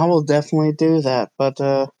will definitely do that. But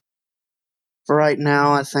for right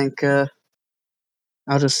now, I think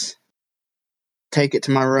I'll just take it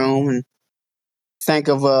to my room and think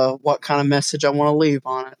of what kind of message I want to leave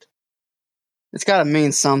on it. It's got to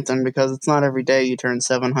mean something because it's not every day you turn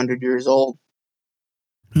 700 years old.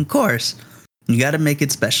 Of course, you got to make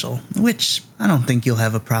it special, which I don't think you'll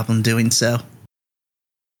have a problem doing so.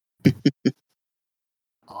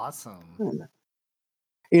 Awesome.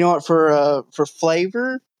 You know what? For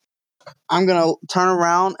flavor, I'm gonna turn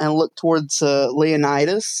around and look towards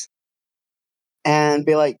Leonidas and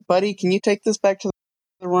be like, "Buddy, can you take this back to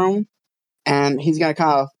the room?" And he's gonna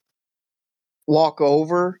kind of walk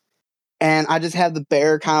over, and I just have the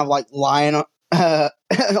bear kind of like lying,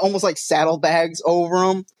 almost like saddlebags over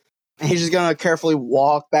him, and he's just gonna carefully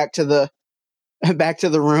walk back to the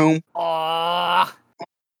room. Aww.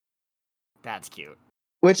 That's cute.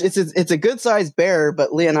 Which it's a good sized bear,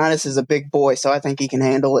 but Leonidas is a big boy, so I think he can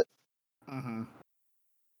handle it. Mm-hmm.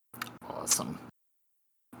 Awesome.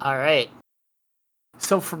 All right.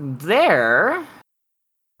 So from there,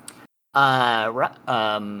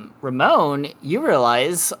 Ramon, you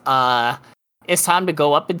realize it's time to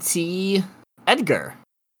go up and see Edgar.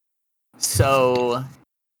 So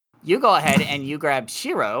you go ahead and you grab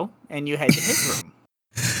Shiro and you head to his room.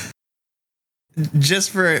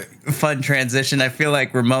 Just for a fun transition, I feel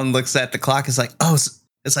like Ramon looks at the clock. It's like,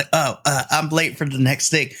 I'm late for the next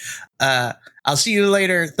thing. I'll see you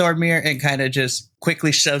later, Thormir, and kind of just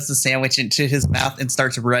quickly shoves the sandwich into his mouth and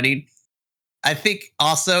starts running. I think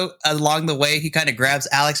also along the way, he kind of grabs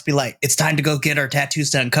Alex, be like, it's time to go get our tattoos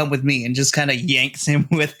done. Come with me. And just kind of yanks him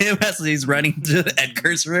with him as he's running to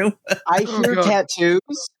Edgar's room. I hear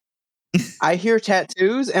tattoos. I hear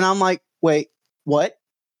tattoos, and I'm like, wait, what?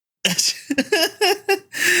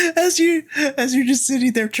 as you're just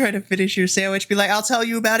sitting there trying to finish your sandwich, be like, I'll tell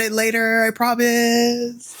you about it later, I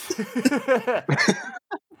promise.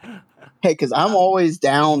 Hey, because I'm always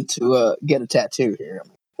down to get a tattoo here.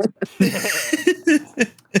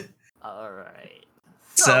 All right.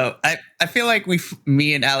 So I feel like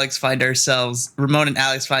me and Alex find ourselves, Ramon and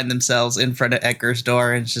Alex find themselves in front of Edgar's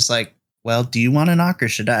door, and it's just like, well, do you want to knock or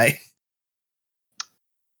should I?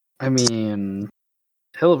 I mean,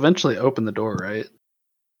 he'll eventually open the door, right?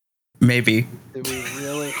 Maybe. Do we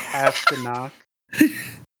really have to knock?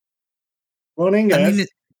 Morning, guys.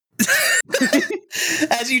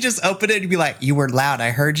 As you just open it, you'd be like, you were loud,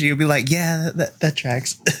 I heard you. You'd be like, yeah, that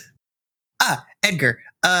tracks. Edgar,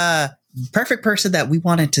 perfect person that we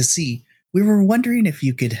wanted to see. We were wondering if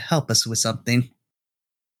you could help us with something.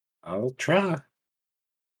 I'll try. If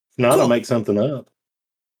not, Cool. I'll make something up.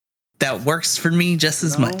 That works for me just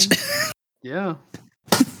as much. Yeah.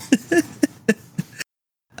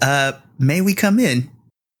 May we come in?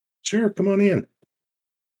 Sure, come on in.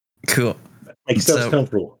 Cool. Make yourselves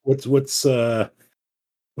comfortable. What's on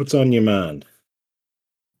your mind?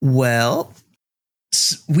 Well,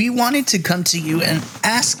 we wanted to come to you and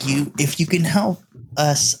ask you if you can help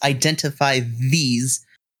us identify these.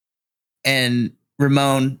 And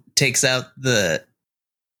Ramon takes out the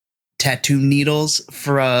tattoo needles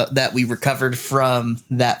that we recovered from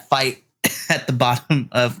that fight at the bottom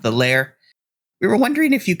of the lair. We were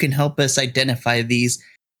wondering if you can help us identify these,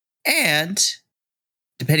 and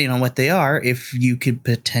depending on what they are, if you could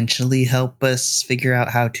potentially help us figure out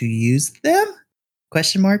how to use them?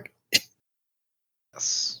 Question mark.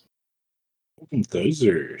 Yes.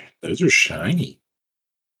 Those are shiny.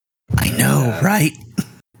 I know, right?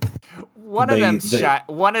 One of them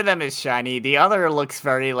is shiny. The other looks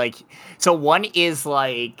very like. So one is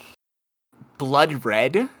like blood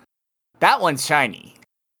red. That one's shiny.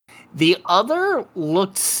 The other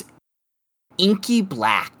looks inky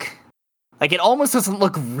black. Like it almost doesn't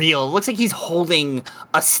look real. It looks like he's holding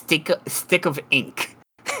a stick of ink.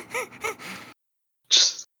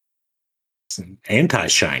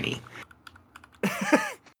 Anti-shiny.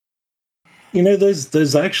 You know,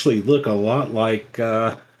 those actually look a lot like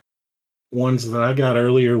ones that I got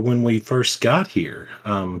earlier when we first got here.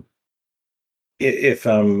 If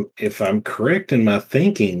I'm correct in my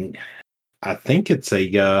thinking, I think it's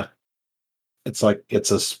a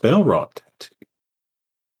spell rot tattoo.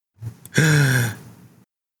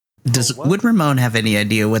 Would Ramon have any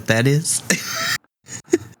idea what that is?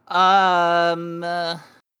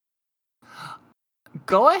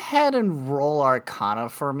 Go ahead and roll Arcana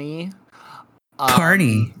for me.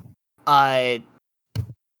 Carney. And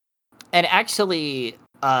actually,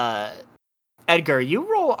 Edgar,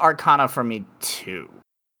 you roll Arcana for me too.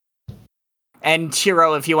 And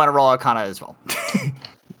Shiro, if you want to roll Arcana as well.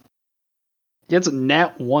 It's a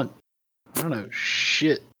nat 1. I don't know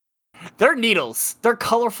shit. They're needles. They're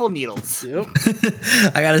colorful needles. Yep.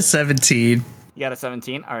 I got a 17. You got a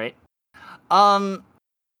 17. All right.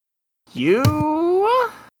 You.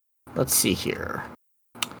 Let's see here.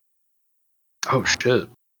 Oh shit.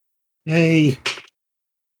 Yay.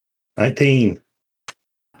 19.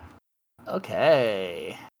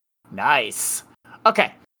 Okay. Nice.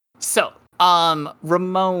 Okay. So,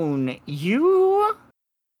 Ramon, you.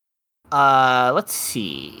 Let's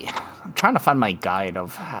see. I'm trying to find my guide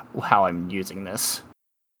of how I'm using this.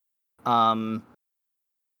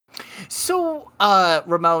 So,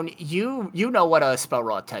 Ramon, you know what a spell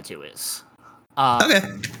raw tattoo is. Okay.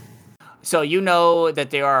 So you know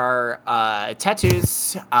that there are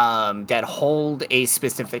tattoos that hold a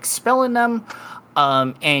specific spell in them,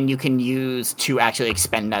 and you can use to actually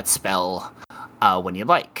expend that spell when you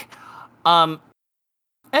like.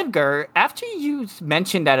 Edgar, after you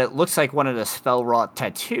mentioned that it looks like one of the spell wrought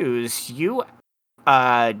tattoos, you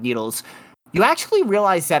Needles, you actually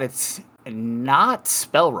realize that it's not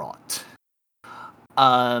spell wrought.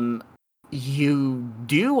 You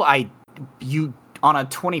on a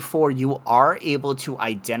 24, you are able to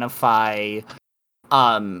identify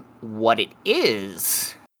what it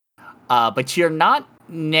is, but you don't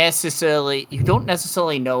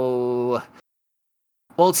necessarily know.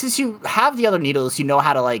 Well, since you have the other needles, you know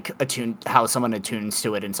how to attune, how someone attunes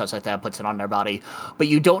to it and such like that, puts it on their body, but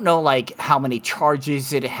you don't know how many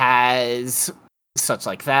charges it has, such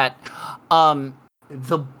like that.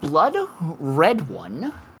 The blood red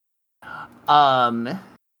one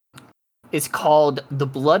is called the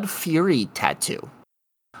Blood Fury tattoo.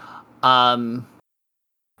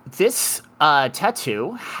 This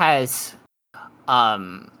tattoo has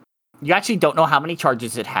you actually don't know how many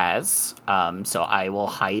charges it has, so I will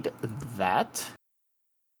hide that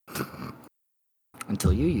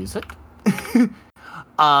until you use it.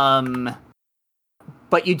 But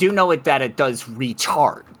you do know that it does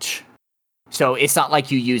recharge, so it's not like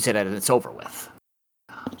you use it and it's over with.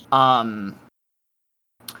 While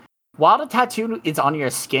the tattoo is on your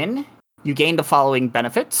skin, you gain the following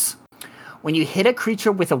benefits. When you hit a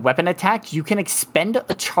creature with a weapon attack, you can expend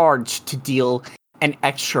a charge to deal an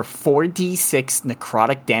extra 4d6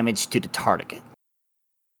 necrotic damage to the target.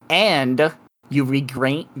 And you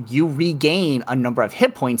regain a number of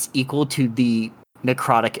hit points equal to the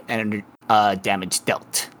necrotic damage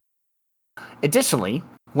dealt. Additionally,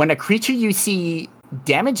 when a creature you see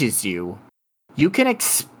damages you, you can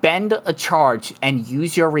expend a charge and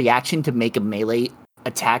use your reaction to make a melee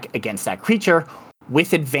attack against that creature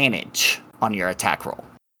with advantage on your attack roll.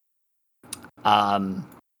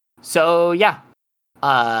 So yeah.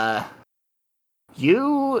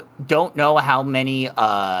 You don't know how many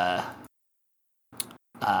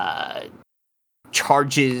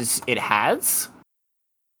charges it has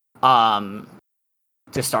to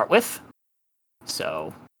start with.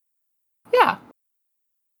 So yeah.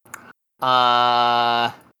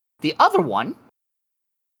 The other one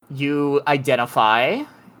you identify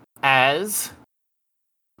as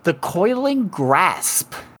the Coiling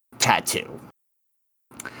Grasp tattoo.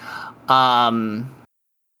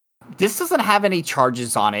 This doesn't have any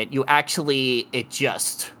charges on it. It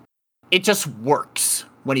just works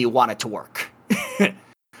when you want it to work.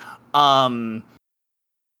 As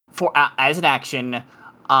an action,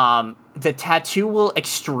 the tattoo will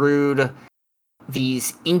extrude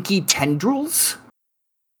these inky tendrils,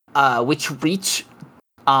 which reach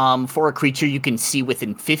for a creature you can see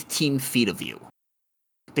within 15 feet of you.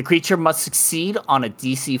 The creature must succeed on a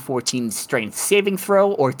DC 14 strength saving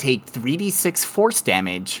throw or take 3d6 force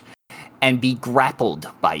damage and be grappled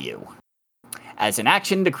by you. As an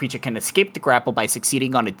action, the creature can escape the grapple by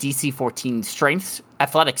succeeding on a DC 14 strength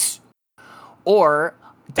athletics or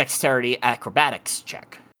dexterity acrobatics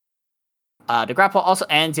check. The grapple also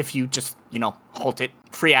ends if you just, halt it.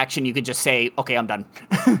 Free action, you could just say, okay, I'm done.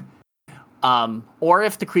 Or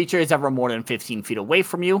if the creature is ever more than 15 feet away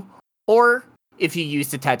from you, or if you use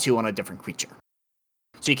the tattoo on a different creature.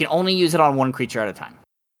 So you can only use it on one creature at a time.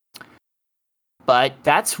 But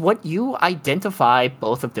that's what you identify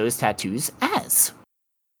both of those tattoos as.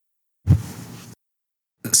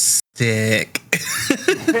 Sick.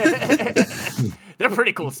 They're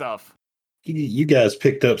pretty cool stuff. You guys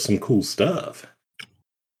picked up some cool stuff.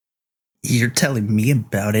 You're telling me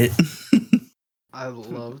about it. I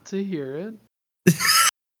love to hear it.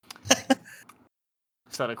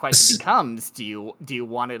 So the question becomes, do you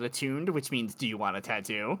want it attuned, which means do you want a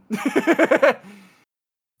tattoo?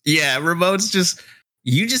 Yeah, Ramon's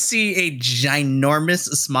you just see a ginormous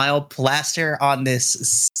smile plaster on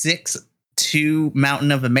this 6'2"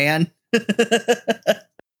 mountain of a man.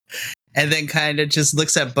 and then kind of just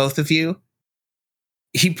looks at both of you.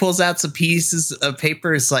 He pulls out some pieces of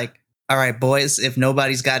paper. It's like, all right, boys, if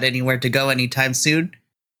nobody's got anywhere to go anytime soon,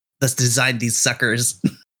 let's design these suckers.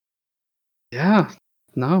 Yeah.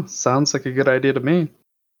 No, sounds like a good idea to me.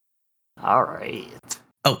 All right.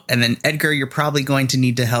 Oh, and then Edgar, you're probably going to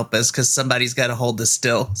need to help us because somebody's got to hold this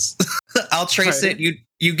still. I'll trace Right. it.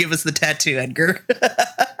 You give us the tattoo, Edgar.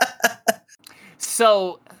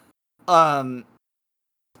 So,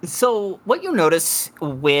 so what you notice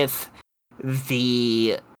with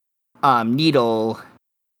the needle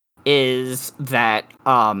is that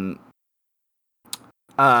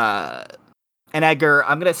and Edgar,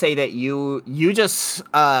 I'm gonna say that you just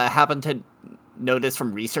happen to notice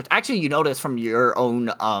from research. Actually, you notice from your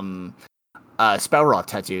own spell rock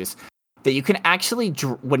tattoos that you can actually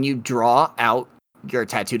when you draw out your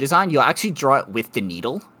tattoo design, you'll actually draw it with the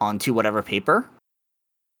needle onto whatever paper.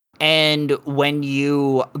 And when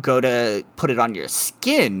you go to put it on your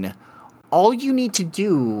skin, all you need to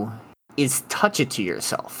do is touch it to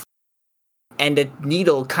yourself. And the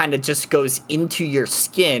needle kind of just goes into your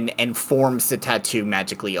skin and forms the tattoo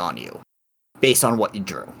magically on you, based on what you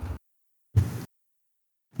drew.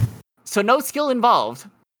 So no skill involved.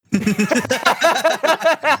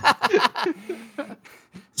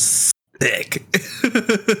 Sick.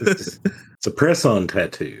 It's a press-on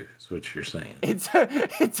tattoo, is what you're saying. It's a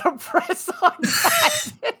press-on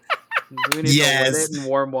tattoo. Do we need to wet it in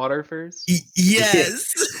warm water first?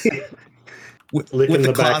 Yes. Licking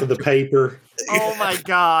the back of the paper. Oh my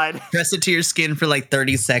god. Press it to your skin for like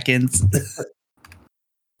 30 seconds.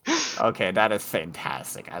 Okay, that is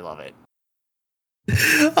fantastic. I love it.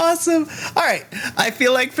 Awesome. All right. I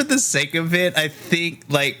feel like for the sake of it, I think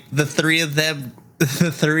like the three of them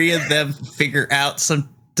figure out some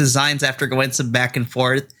designs after going some back and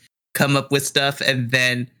forth, come up with stuff, and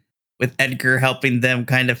then with Edgar helping them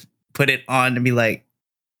kind of put it on and be like,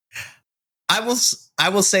 I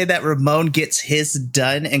will say that Ramon gets his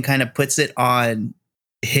done and kind of puts it on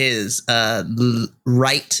his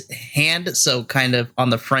right hand, so kind of on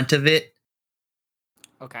the front of it.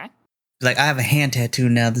 Okay. Like, I have a hand tattoo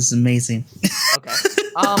now. This is amazing. Okay.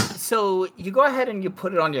 So you go ahead and you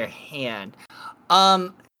put it on your hand.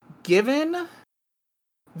 Given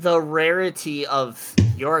the rarity of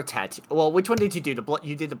your tattoo, well, which one did you do?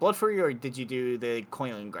 You did the blood fury, or did you do the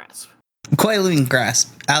coiling grasp? Coiling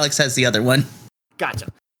grasp. Alex has the other one. Gotcha.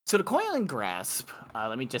 So the coiling grasp.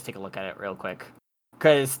 Let me just take a look at it real quick,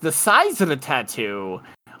 because the size of the tattoo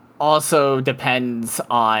also depends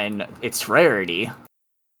on its rarity.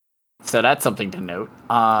 So that's something to note.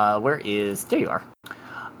 There you are.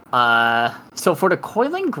 So for the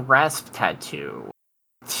coiling grasp tattoo,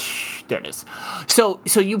 there it is. So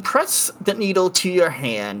you press the needle to your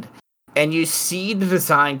hand, and you see the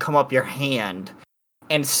design come up your hand,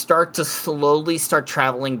 and start to slowly start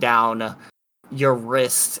traveling down your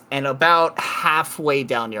wrist, and about halfway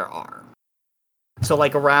down your arm. So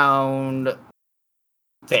like around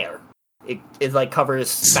there. It like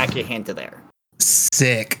covers back your hand to there.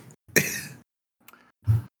 Sick.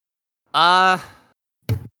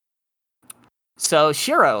 So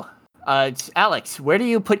Shiro, Alex, where do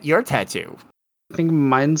you put your tattoo? I think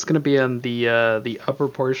mine's gonna be on the upper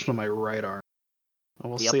portion of my right arm.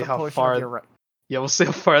 And we'll see how far. Yeah, we'll see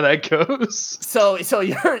how far that goes. So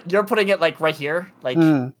you're putting it like right here, like.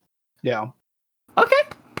 Yeah.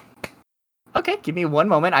 Okay, give me one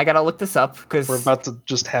moment. I gotta look this up because we're about to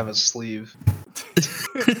just have a sleeve.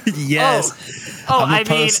 Yes. I'm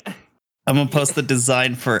gonna post the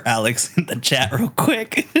design for Alex in the chat real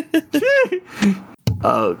quick.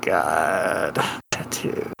 Oh god,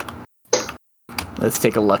 tattoo. Let's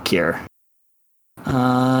take a look here.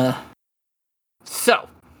 So.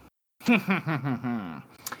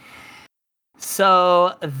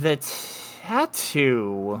 So the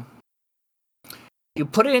tattoo, you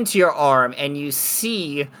put it into your arm and you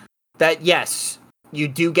see that yes, you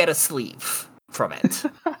do get a sleeve from it.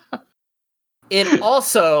 It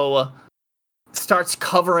also starts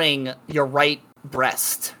covering your right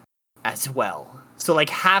breast as well. So like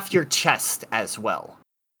half your chest as well.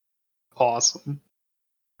 Awesome.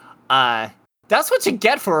 That's what you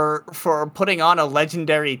get for putting on a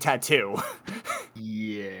legendary tattoo.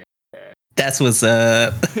 Yeah. That's what's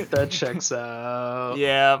up. That checks out.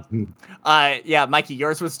 Yeah. Yeah, Mikey,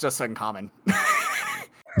 yours was just uncommon.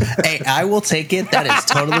 Hey, I will take it. That is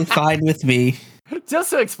totally fine with me.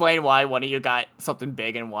 Just to explain why one of you got something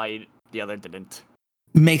big and why the other didn't.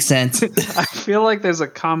 Makes sense. I feel like there's a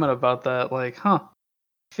comment about that, like, I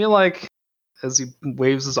feel like as he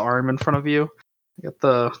waves his arm in front of you, I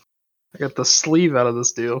got the sleeve out of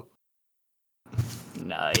this deal.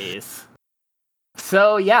 Nice.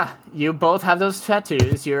 So yeah, you both have those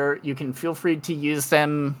tattoos. You can feel free to use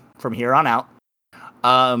them from here on out.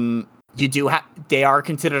 You do have they are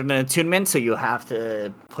considered an attunement, so you have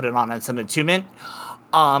to put it on as an attunement.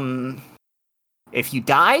 If you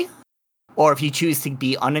die, or if you choose to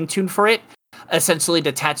be unattuned for it, essentially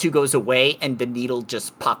the tattoo goes away and the needle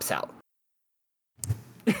just pops out.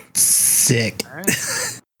 Sick. All right.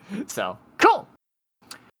 So cool.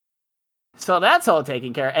 So that's all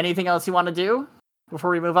taken care of. Anything else you want to do before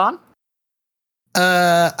we move on?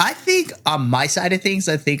 I think on my side of things,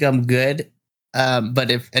 I think I'm good.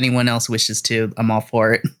 But if anyone else wishes to, I'm all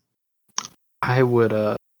for it. I would,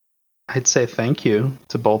 I'd say thank you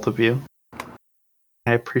to both of you.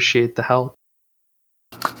 I appreciate the help.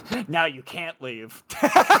 Now you can't leave.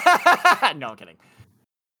 No, I'm kidding.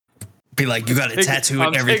 Be like, you got a tattoo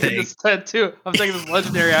and everything. I'm taking this tattoo. I'm taking this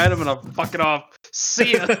legendary item and I'm fucking off.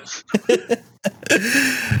 See ya.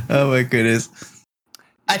 Oh my goodness.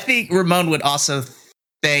 I think Ramon would also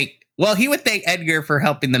he would thank Edgar for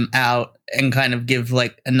helping them out and kind of give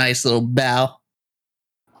like a nice little bow.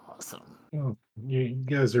 Awesome. Well, you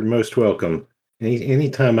guys are most welcome.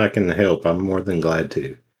 Anytime I can help, I'm more than glad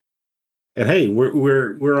to. And hey,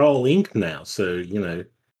 we're all ink now, so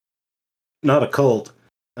not a cult.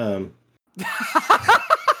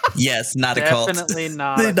 Yes, not a cult. Definitely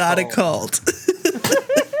not a cult.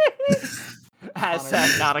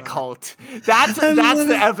 Hashtag not a cult. That's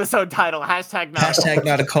the episode title. Hashtag not a cult. Hashtag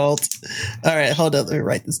not a cult. All right, hold up. Let me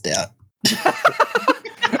write this down.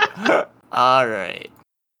 All right.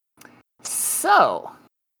 So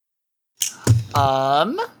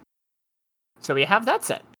we have that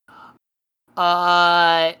set.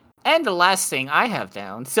 And the last thing I have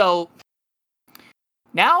down. So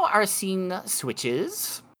now our scene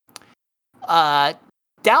switches down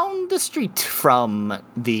the street from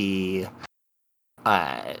the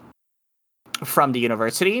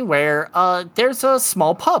university, where there's a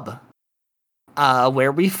small pub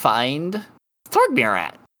where we find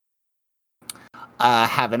Thorgmir at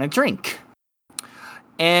having a drink.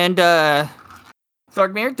 And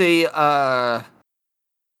Thorgmir, the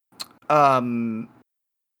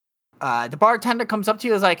bartender comes up to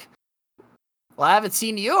you and is like, well, I haven't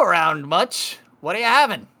seen you around much. What are you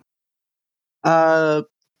having?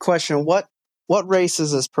 Question, what race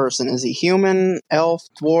is this person? Is he human, elf,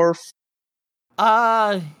 dwarf?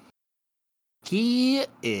 He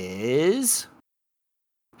is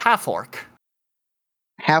half-orc.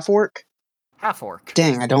 Half-orc? Half-orc.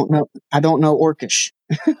 Dang, I don't know Orcish.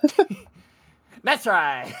 That's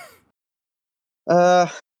right. Well,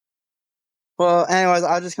 anyways,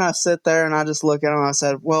 I just kind of sit there and I just look at him and I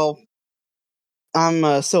said, well,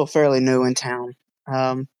 I'm still fairly new in town.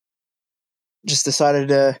 Just decided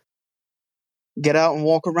to get out and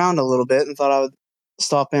walk around a little bit and thought I would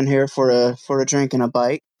stop in here for a drink and a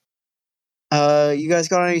bite. You guys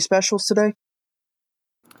got any specials today?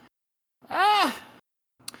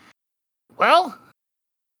 Well,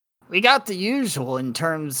 we got the usual in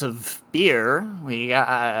terms of beer. We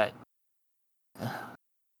got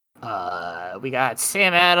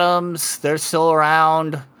Sam Adams, they're still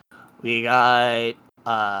around. We got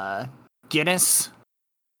Guinness.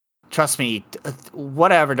 Trust me,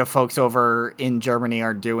 whatever the folks over in Germany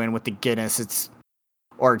are doing with the Guinness,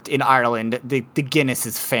 or in Ireland, the Guinness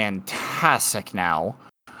is fantastic now.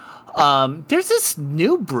 There's this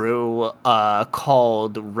new brew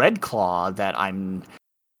called Red Claw that I'm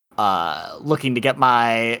looking to get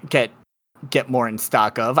more in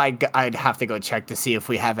stock of. I'd have to go check to see if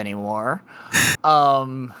we have any more.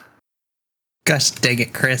 Gosh dang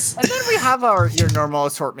it, Chris. And then we have your normal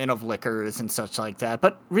assortment of liquors and such like that.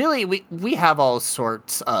 But really, we have all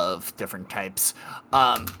sorts of different types.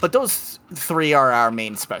 But those three are our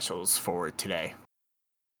main specials for today.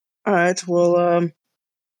 All right. Well,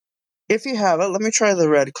 if you have it, let me try the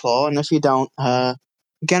Red Claw, and if you don't,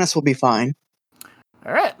 Guinness will be fine.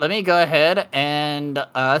 All right. Let me go ahead and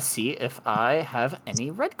see if I have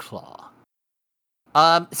any Red Claw.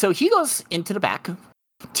 So he goes into the back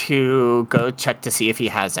to go check to see if he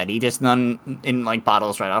has any. There's none in like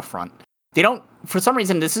bottles right up front. They don't, for some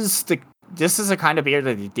reason, this is a kind of beer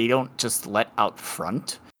that they don't just let out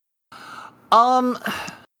front.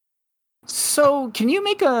 So can you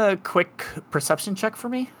make a quick perception check for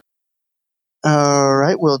me? All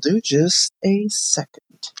right, will do. Just a second.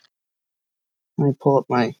 Let me pull up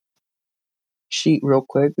my sheet real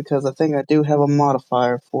quick because I think I do have a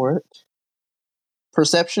modifier for it.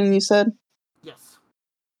 Perception, you said? Yes.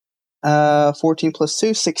 14 plus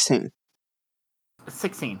 2, 16.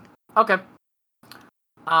 16. Okay.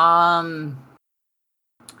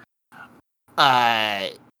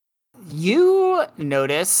 You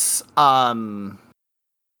notice the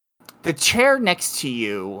chair next to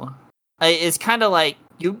you is kind of like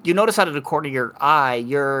you notice out of the corner of your eye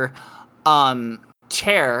your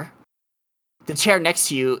chair. The chair next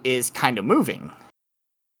to you is kind of moving,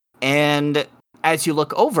 and as you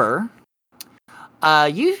look over,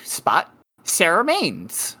 you spot Sarah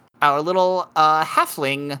Maines, our little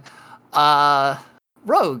halfling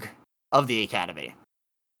rogue of the academy.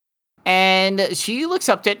 And she looks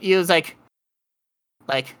up at you, like,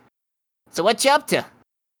 so what you up to?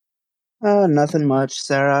 Nothing much,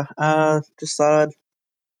 Sarah. Just thought I'd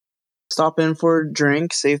stop in for a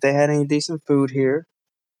drink, see if they had any decent food here.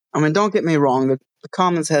 I mean, don't get me wrong, the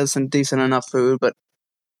Commons has some decent enough food, but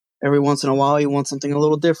every once in a while you want something a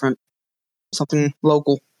little different. Something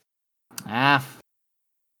local.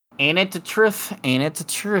 Ain't it the truth? Ain't it the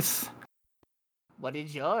truth? What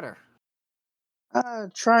did you order?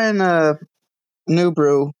 Trying a new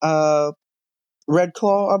brew. Red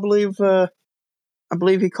Claw, I believe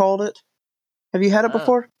he called it. Have you had it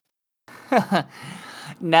before?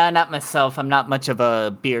 Nah, not myself. I'm not much of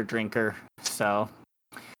a beer drinker, so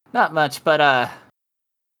not much. But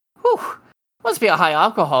must be a high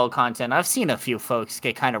alcohol content. I've seen a few folks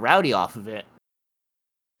get kind of rowdy off of it.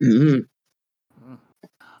 Mm-hmm.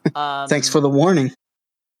 Thanks for the warning.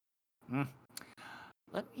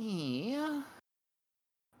 Let me.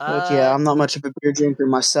 But yeah, I'm not much of a beer drinker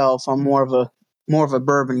myself. I'm more of a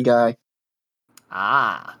bourbon guy.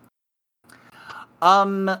 Odds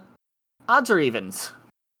or evens?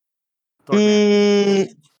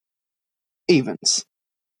 Evens.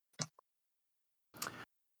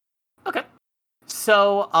 Okay.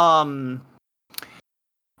 So,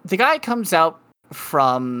 the guy comes out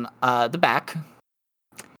from the back,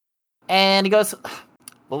 and he goes,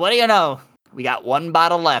 well, what do you know? We got one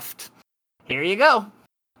bottle left. Here you go.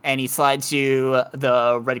 And he slides you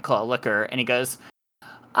the Red Claw liquor, and he goes,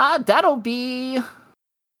 that'll be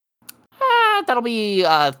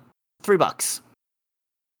 $3.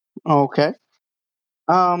 Okay.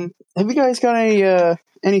 Have you guys got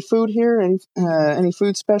any food here? Any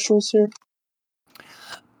food specials here?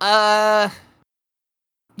 Yeah,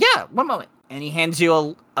 one moment. And he hands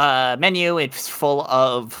you a menu. It's full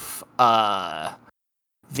of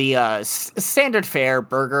the standard fare: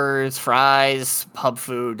 burgers, fries, pub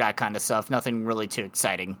food, that kind of stuff. Nothing really too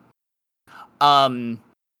exciting. Sarah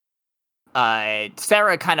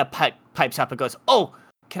kind of pipes up and goes, "Oh,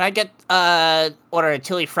 can I get order a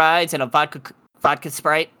chili fries and a vodka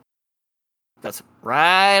Sprite?" That's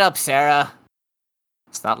right up, Sarah.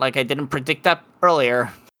 It's not like I didn't predict that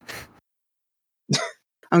earlier.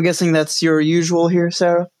 I'm guessing that's your usual here,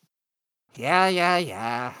 Sarah?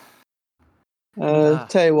 Yeah.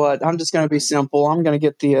 Tell you what, I'm just gonna be simple. I'm gonna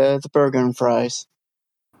get the burger and fries.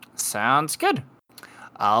 Sounds good.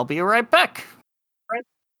 I'll be right back.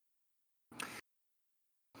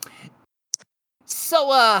 So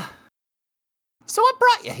what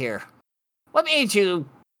brought you here? What made you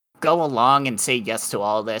go along and say yes to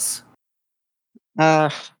all this?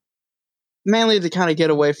 Mainly to kind of get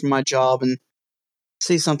away from my job and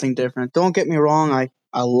see something different. Don't get me wrong, I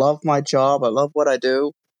love my job, I love what I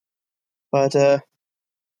do. But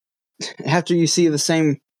after you see the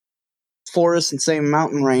same forest and same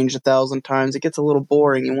mountain range 1,000 times, it gets a little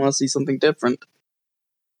boring. You want to see something different.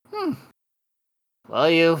 Well,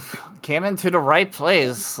 you came into the right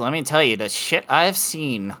place. Let me tell you, the shit I've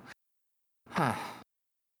seen.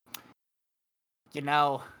 You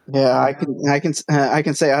know. Yeah, I can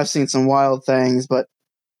say I've seen some wild things, but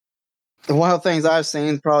the wild things I've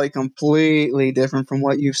seen probably completely different from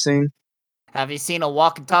what you've seen. Have you seen a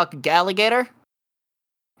walking talking alligator?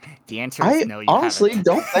 The answer is no. You honestly haven't.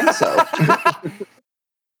 Don't think so.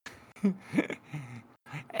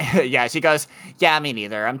 Yeah, she goes, yeah, me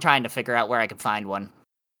neither. I'm trying to figure out where I can find one.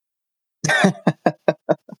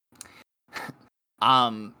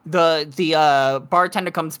 The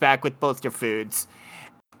bartender comes back with both your foods.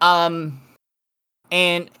 And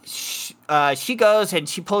she goes and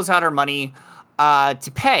she pulls out her money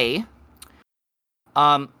to pay.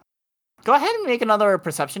 Go ahead and make another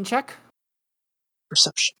perception check.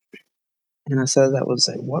 Perception. And I said that was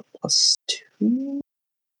a what, +2?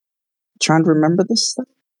 Trying to remember this stuff?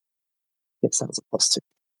 Yes, that was a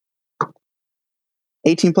 +2.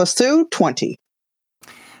 18 + 2, 20.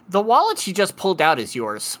 The wallet she just pulled out is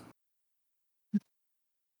yours.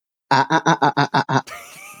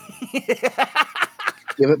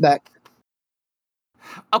 Give it back.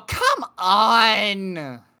 Oh, come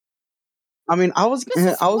on! I mean, I was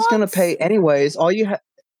gonna pay anyways. All you had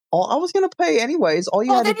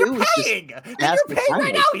to do was just then you're paying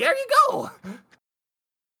right now. There you go.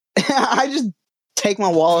 I just take my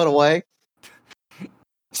wallet away.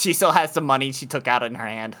 She still has the money she took out in her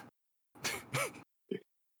hand.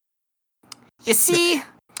 You see?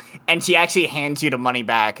 And she actually hands you the money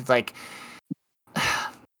back. It's like,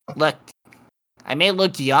 look, I may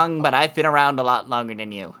look young, but I've been around a lot longer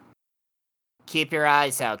than you. Keep your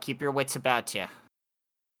eyes out. Keep your wits about you.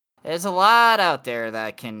 There's a lot out there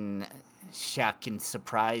that can shock and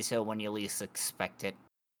surprise you when you least expect it.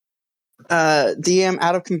 DM,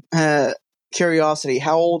 out of curiosity,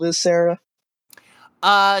 how old is Sarah?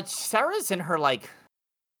 Sarah's in her, like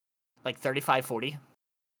 35, 40.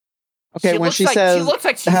 Okay, when she says... She looks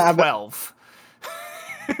like she's 12.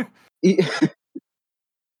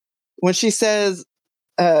 When she says...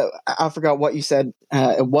 I forgot what you said.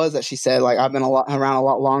 It was that she said, like, I've been around a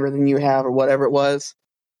lot longer than you have, or whatever it was.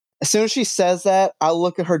 As soon as she says that, I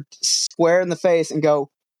look at her square in the face and go,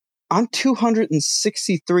 I'm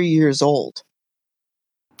 263 years old.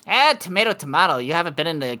 Tomato, tomato. You haven't been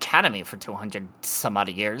in the academy for 200 some odd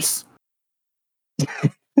years.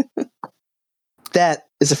 That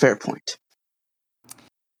is a fair point.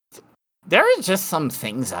 There are just some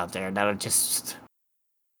things out there that are just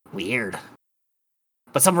weird.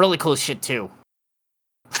 But some really cool shit, too.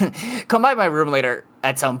 Come by my room later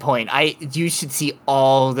at some point. You should see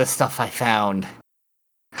all the stuff I found.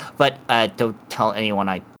 But don't tell anyone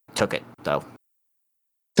I took it, though.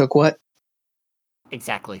 Took what?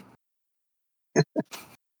 Exactly.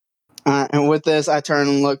 And with this, I turn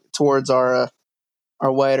and look towards our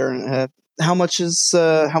waiter. And, how much is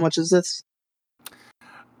this?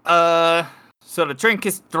 So the drink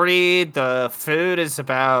is 3. The food is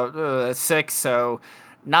about 6. So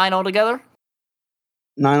 9 altogether.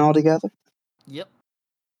 9 altogether? Yep.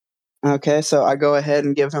 Okay, so I go ahead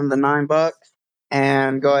and give him the $9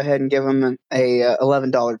 and go ahead and give him a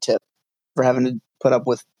 $11 tip for having to put up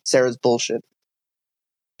with Sarah's bullshit.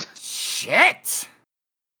 Shit!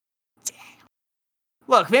 Damn.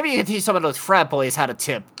 Look, maybe you can teach some of those frat boys how to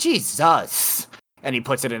tip. Jesus! And he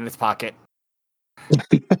puts it in his pocket.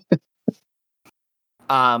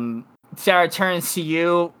 Sarah turns to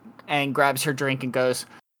you and grabs her drink and goes,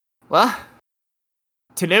 well,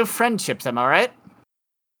 to new friendships, am I right?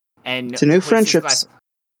 And to new friendships.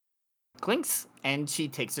 Clinks, and she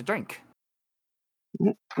takes a drink.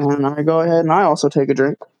 And I go ahead and I also take a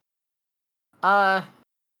drink.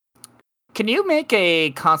 Can you make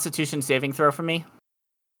a Constitution saving throw for me?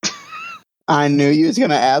 I knew you was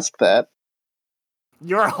gonna ask that.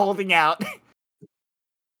 You're holding out.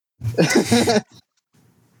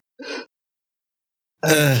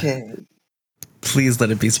 Okay. Please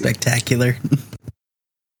let it be spectacular.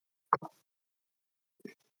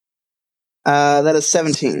 That is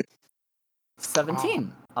 17.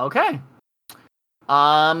 17. Okay.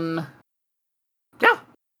 Yeah.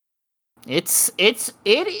 It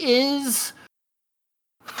is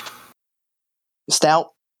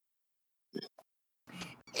stout.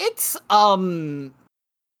 It's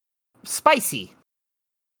spicy.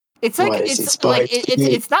 It's like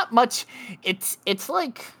it's not much. It's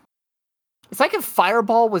like if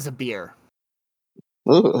Fireball was a beer.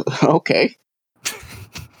 Ooh, okay.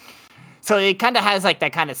 So it kind of has like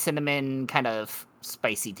that kind of cinnamon, kind of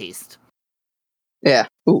spicy taste. Yeah.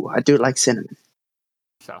 Ooh, I do like cinnamon.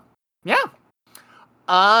 So yeah.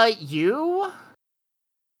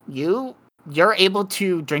 You're able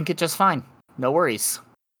to drink it just fine. No worries.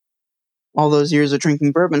 All those years of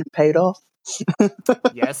drinking bourbon paid off.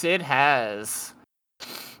 Yes, it has.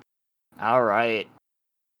 All right.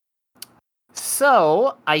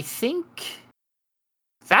 So, I think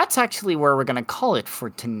that's actually where we're going to call it for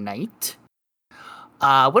tonight.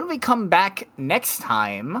 When we come back next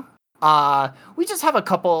time, we just have a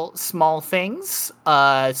couple small things.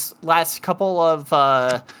 Last couple of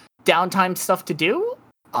downtime stuff to do.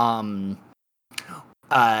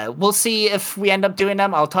 We'll see if we end up doing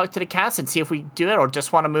them. I'll talk to the cast and see if we do it or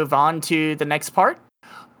just want to move on to the next part.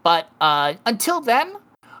 But until then,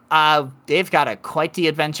 they've got quite the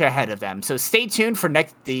adventure ahead of them. So stay tuned for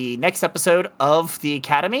the next episode of The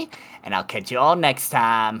Academy, and I'll catch you all next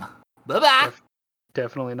time. Bye-bye!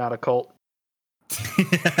 Definitely not a cult.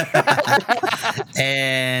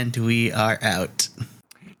 And we are out.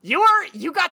 You got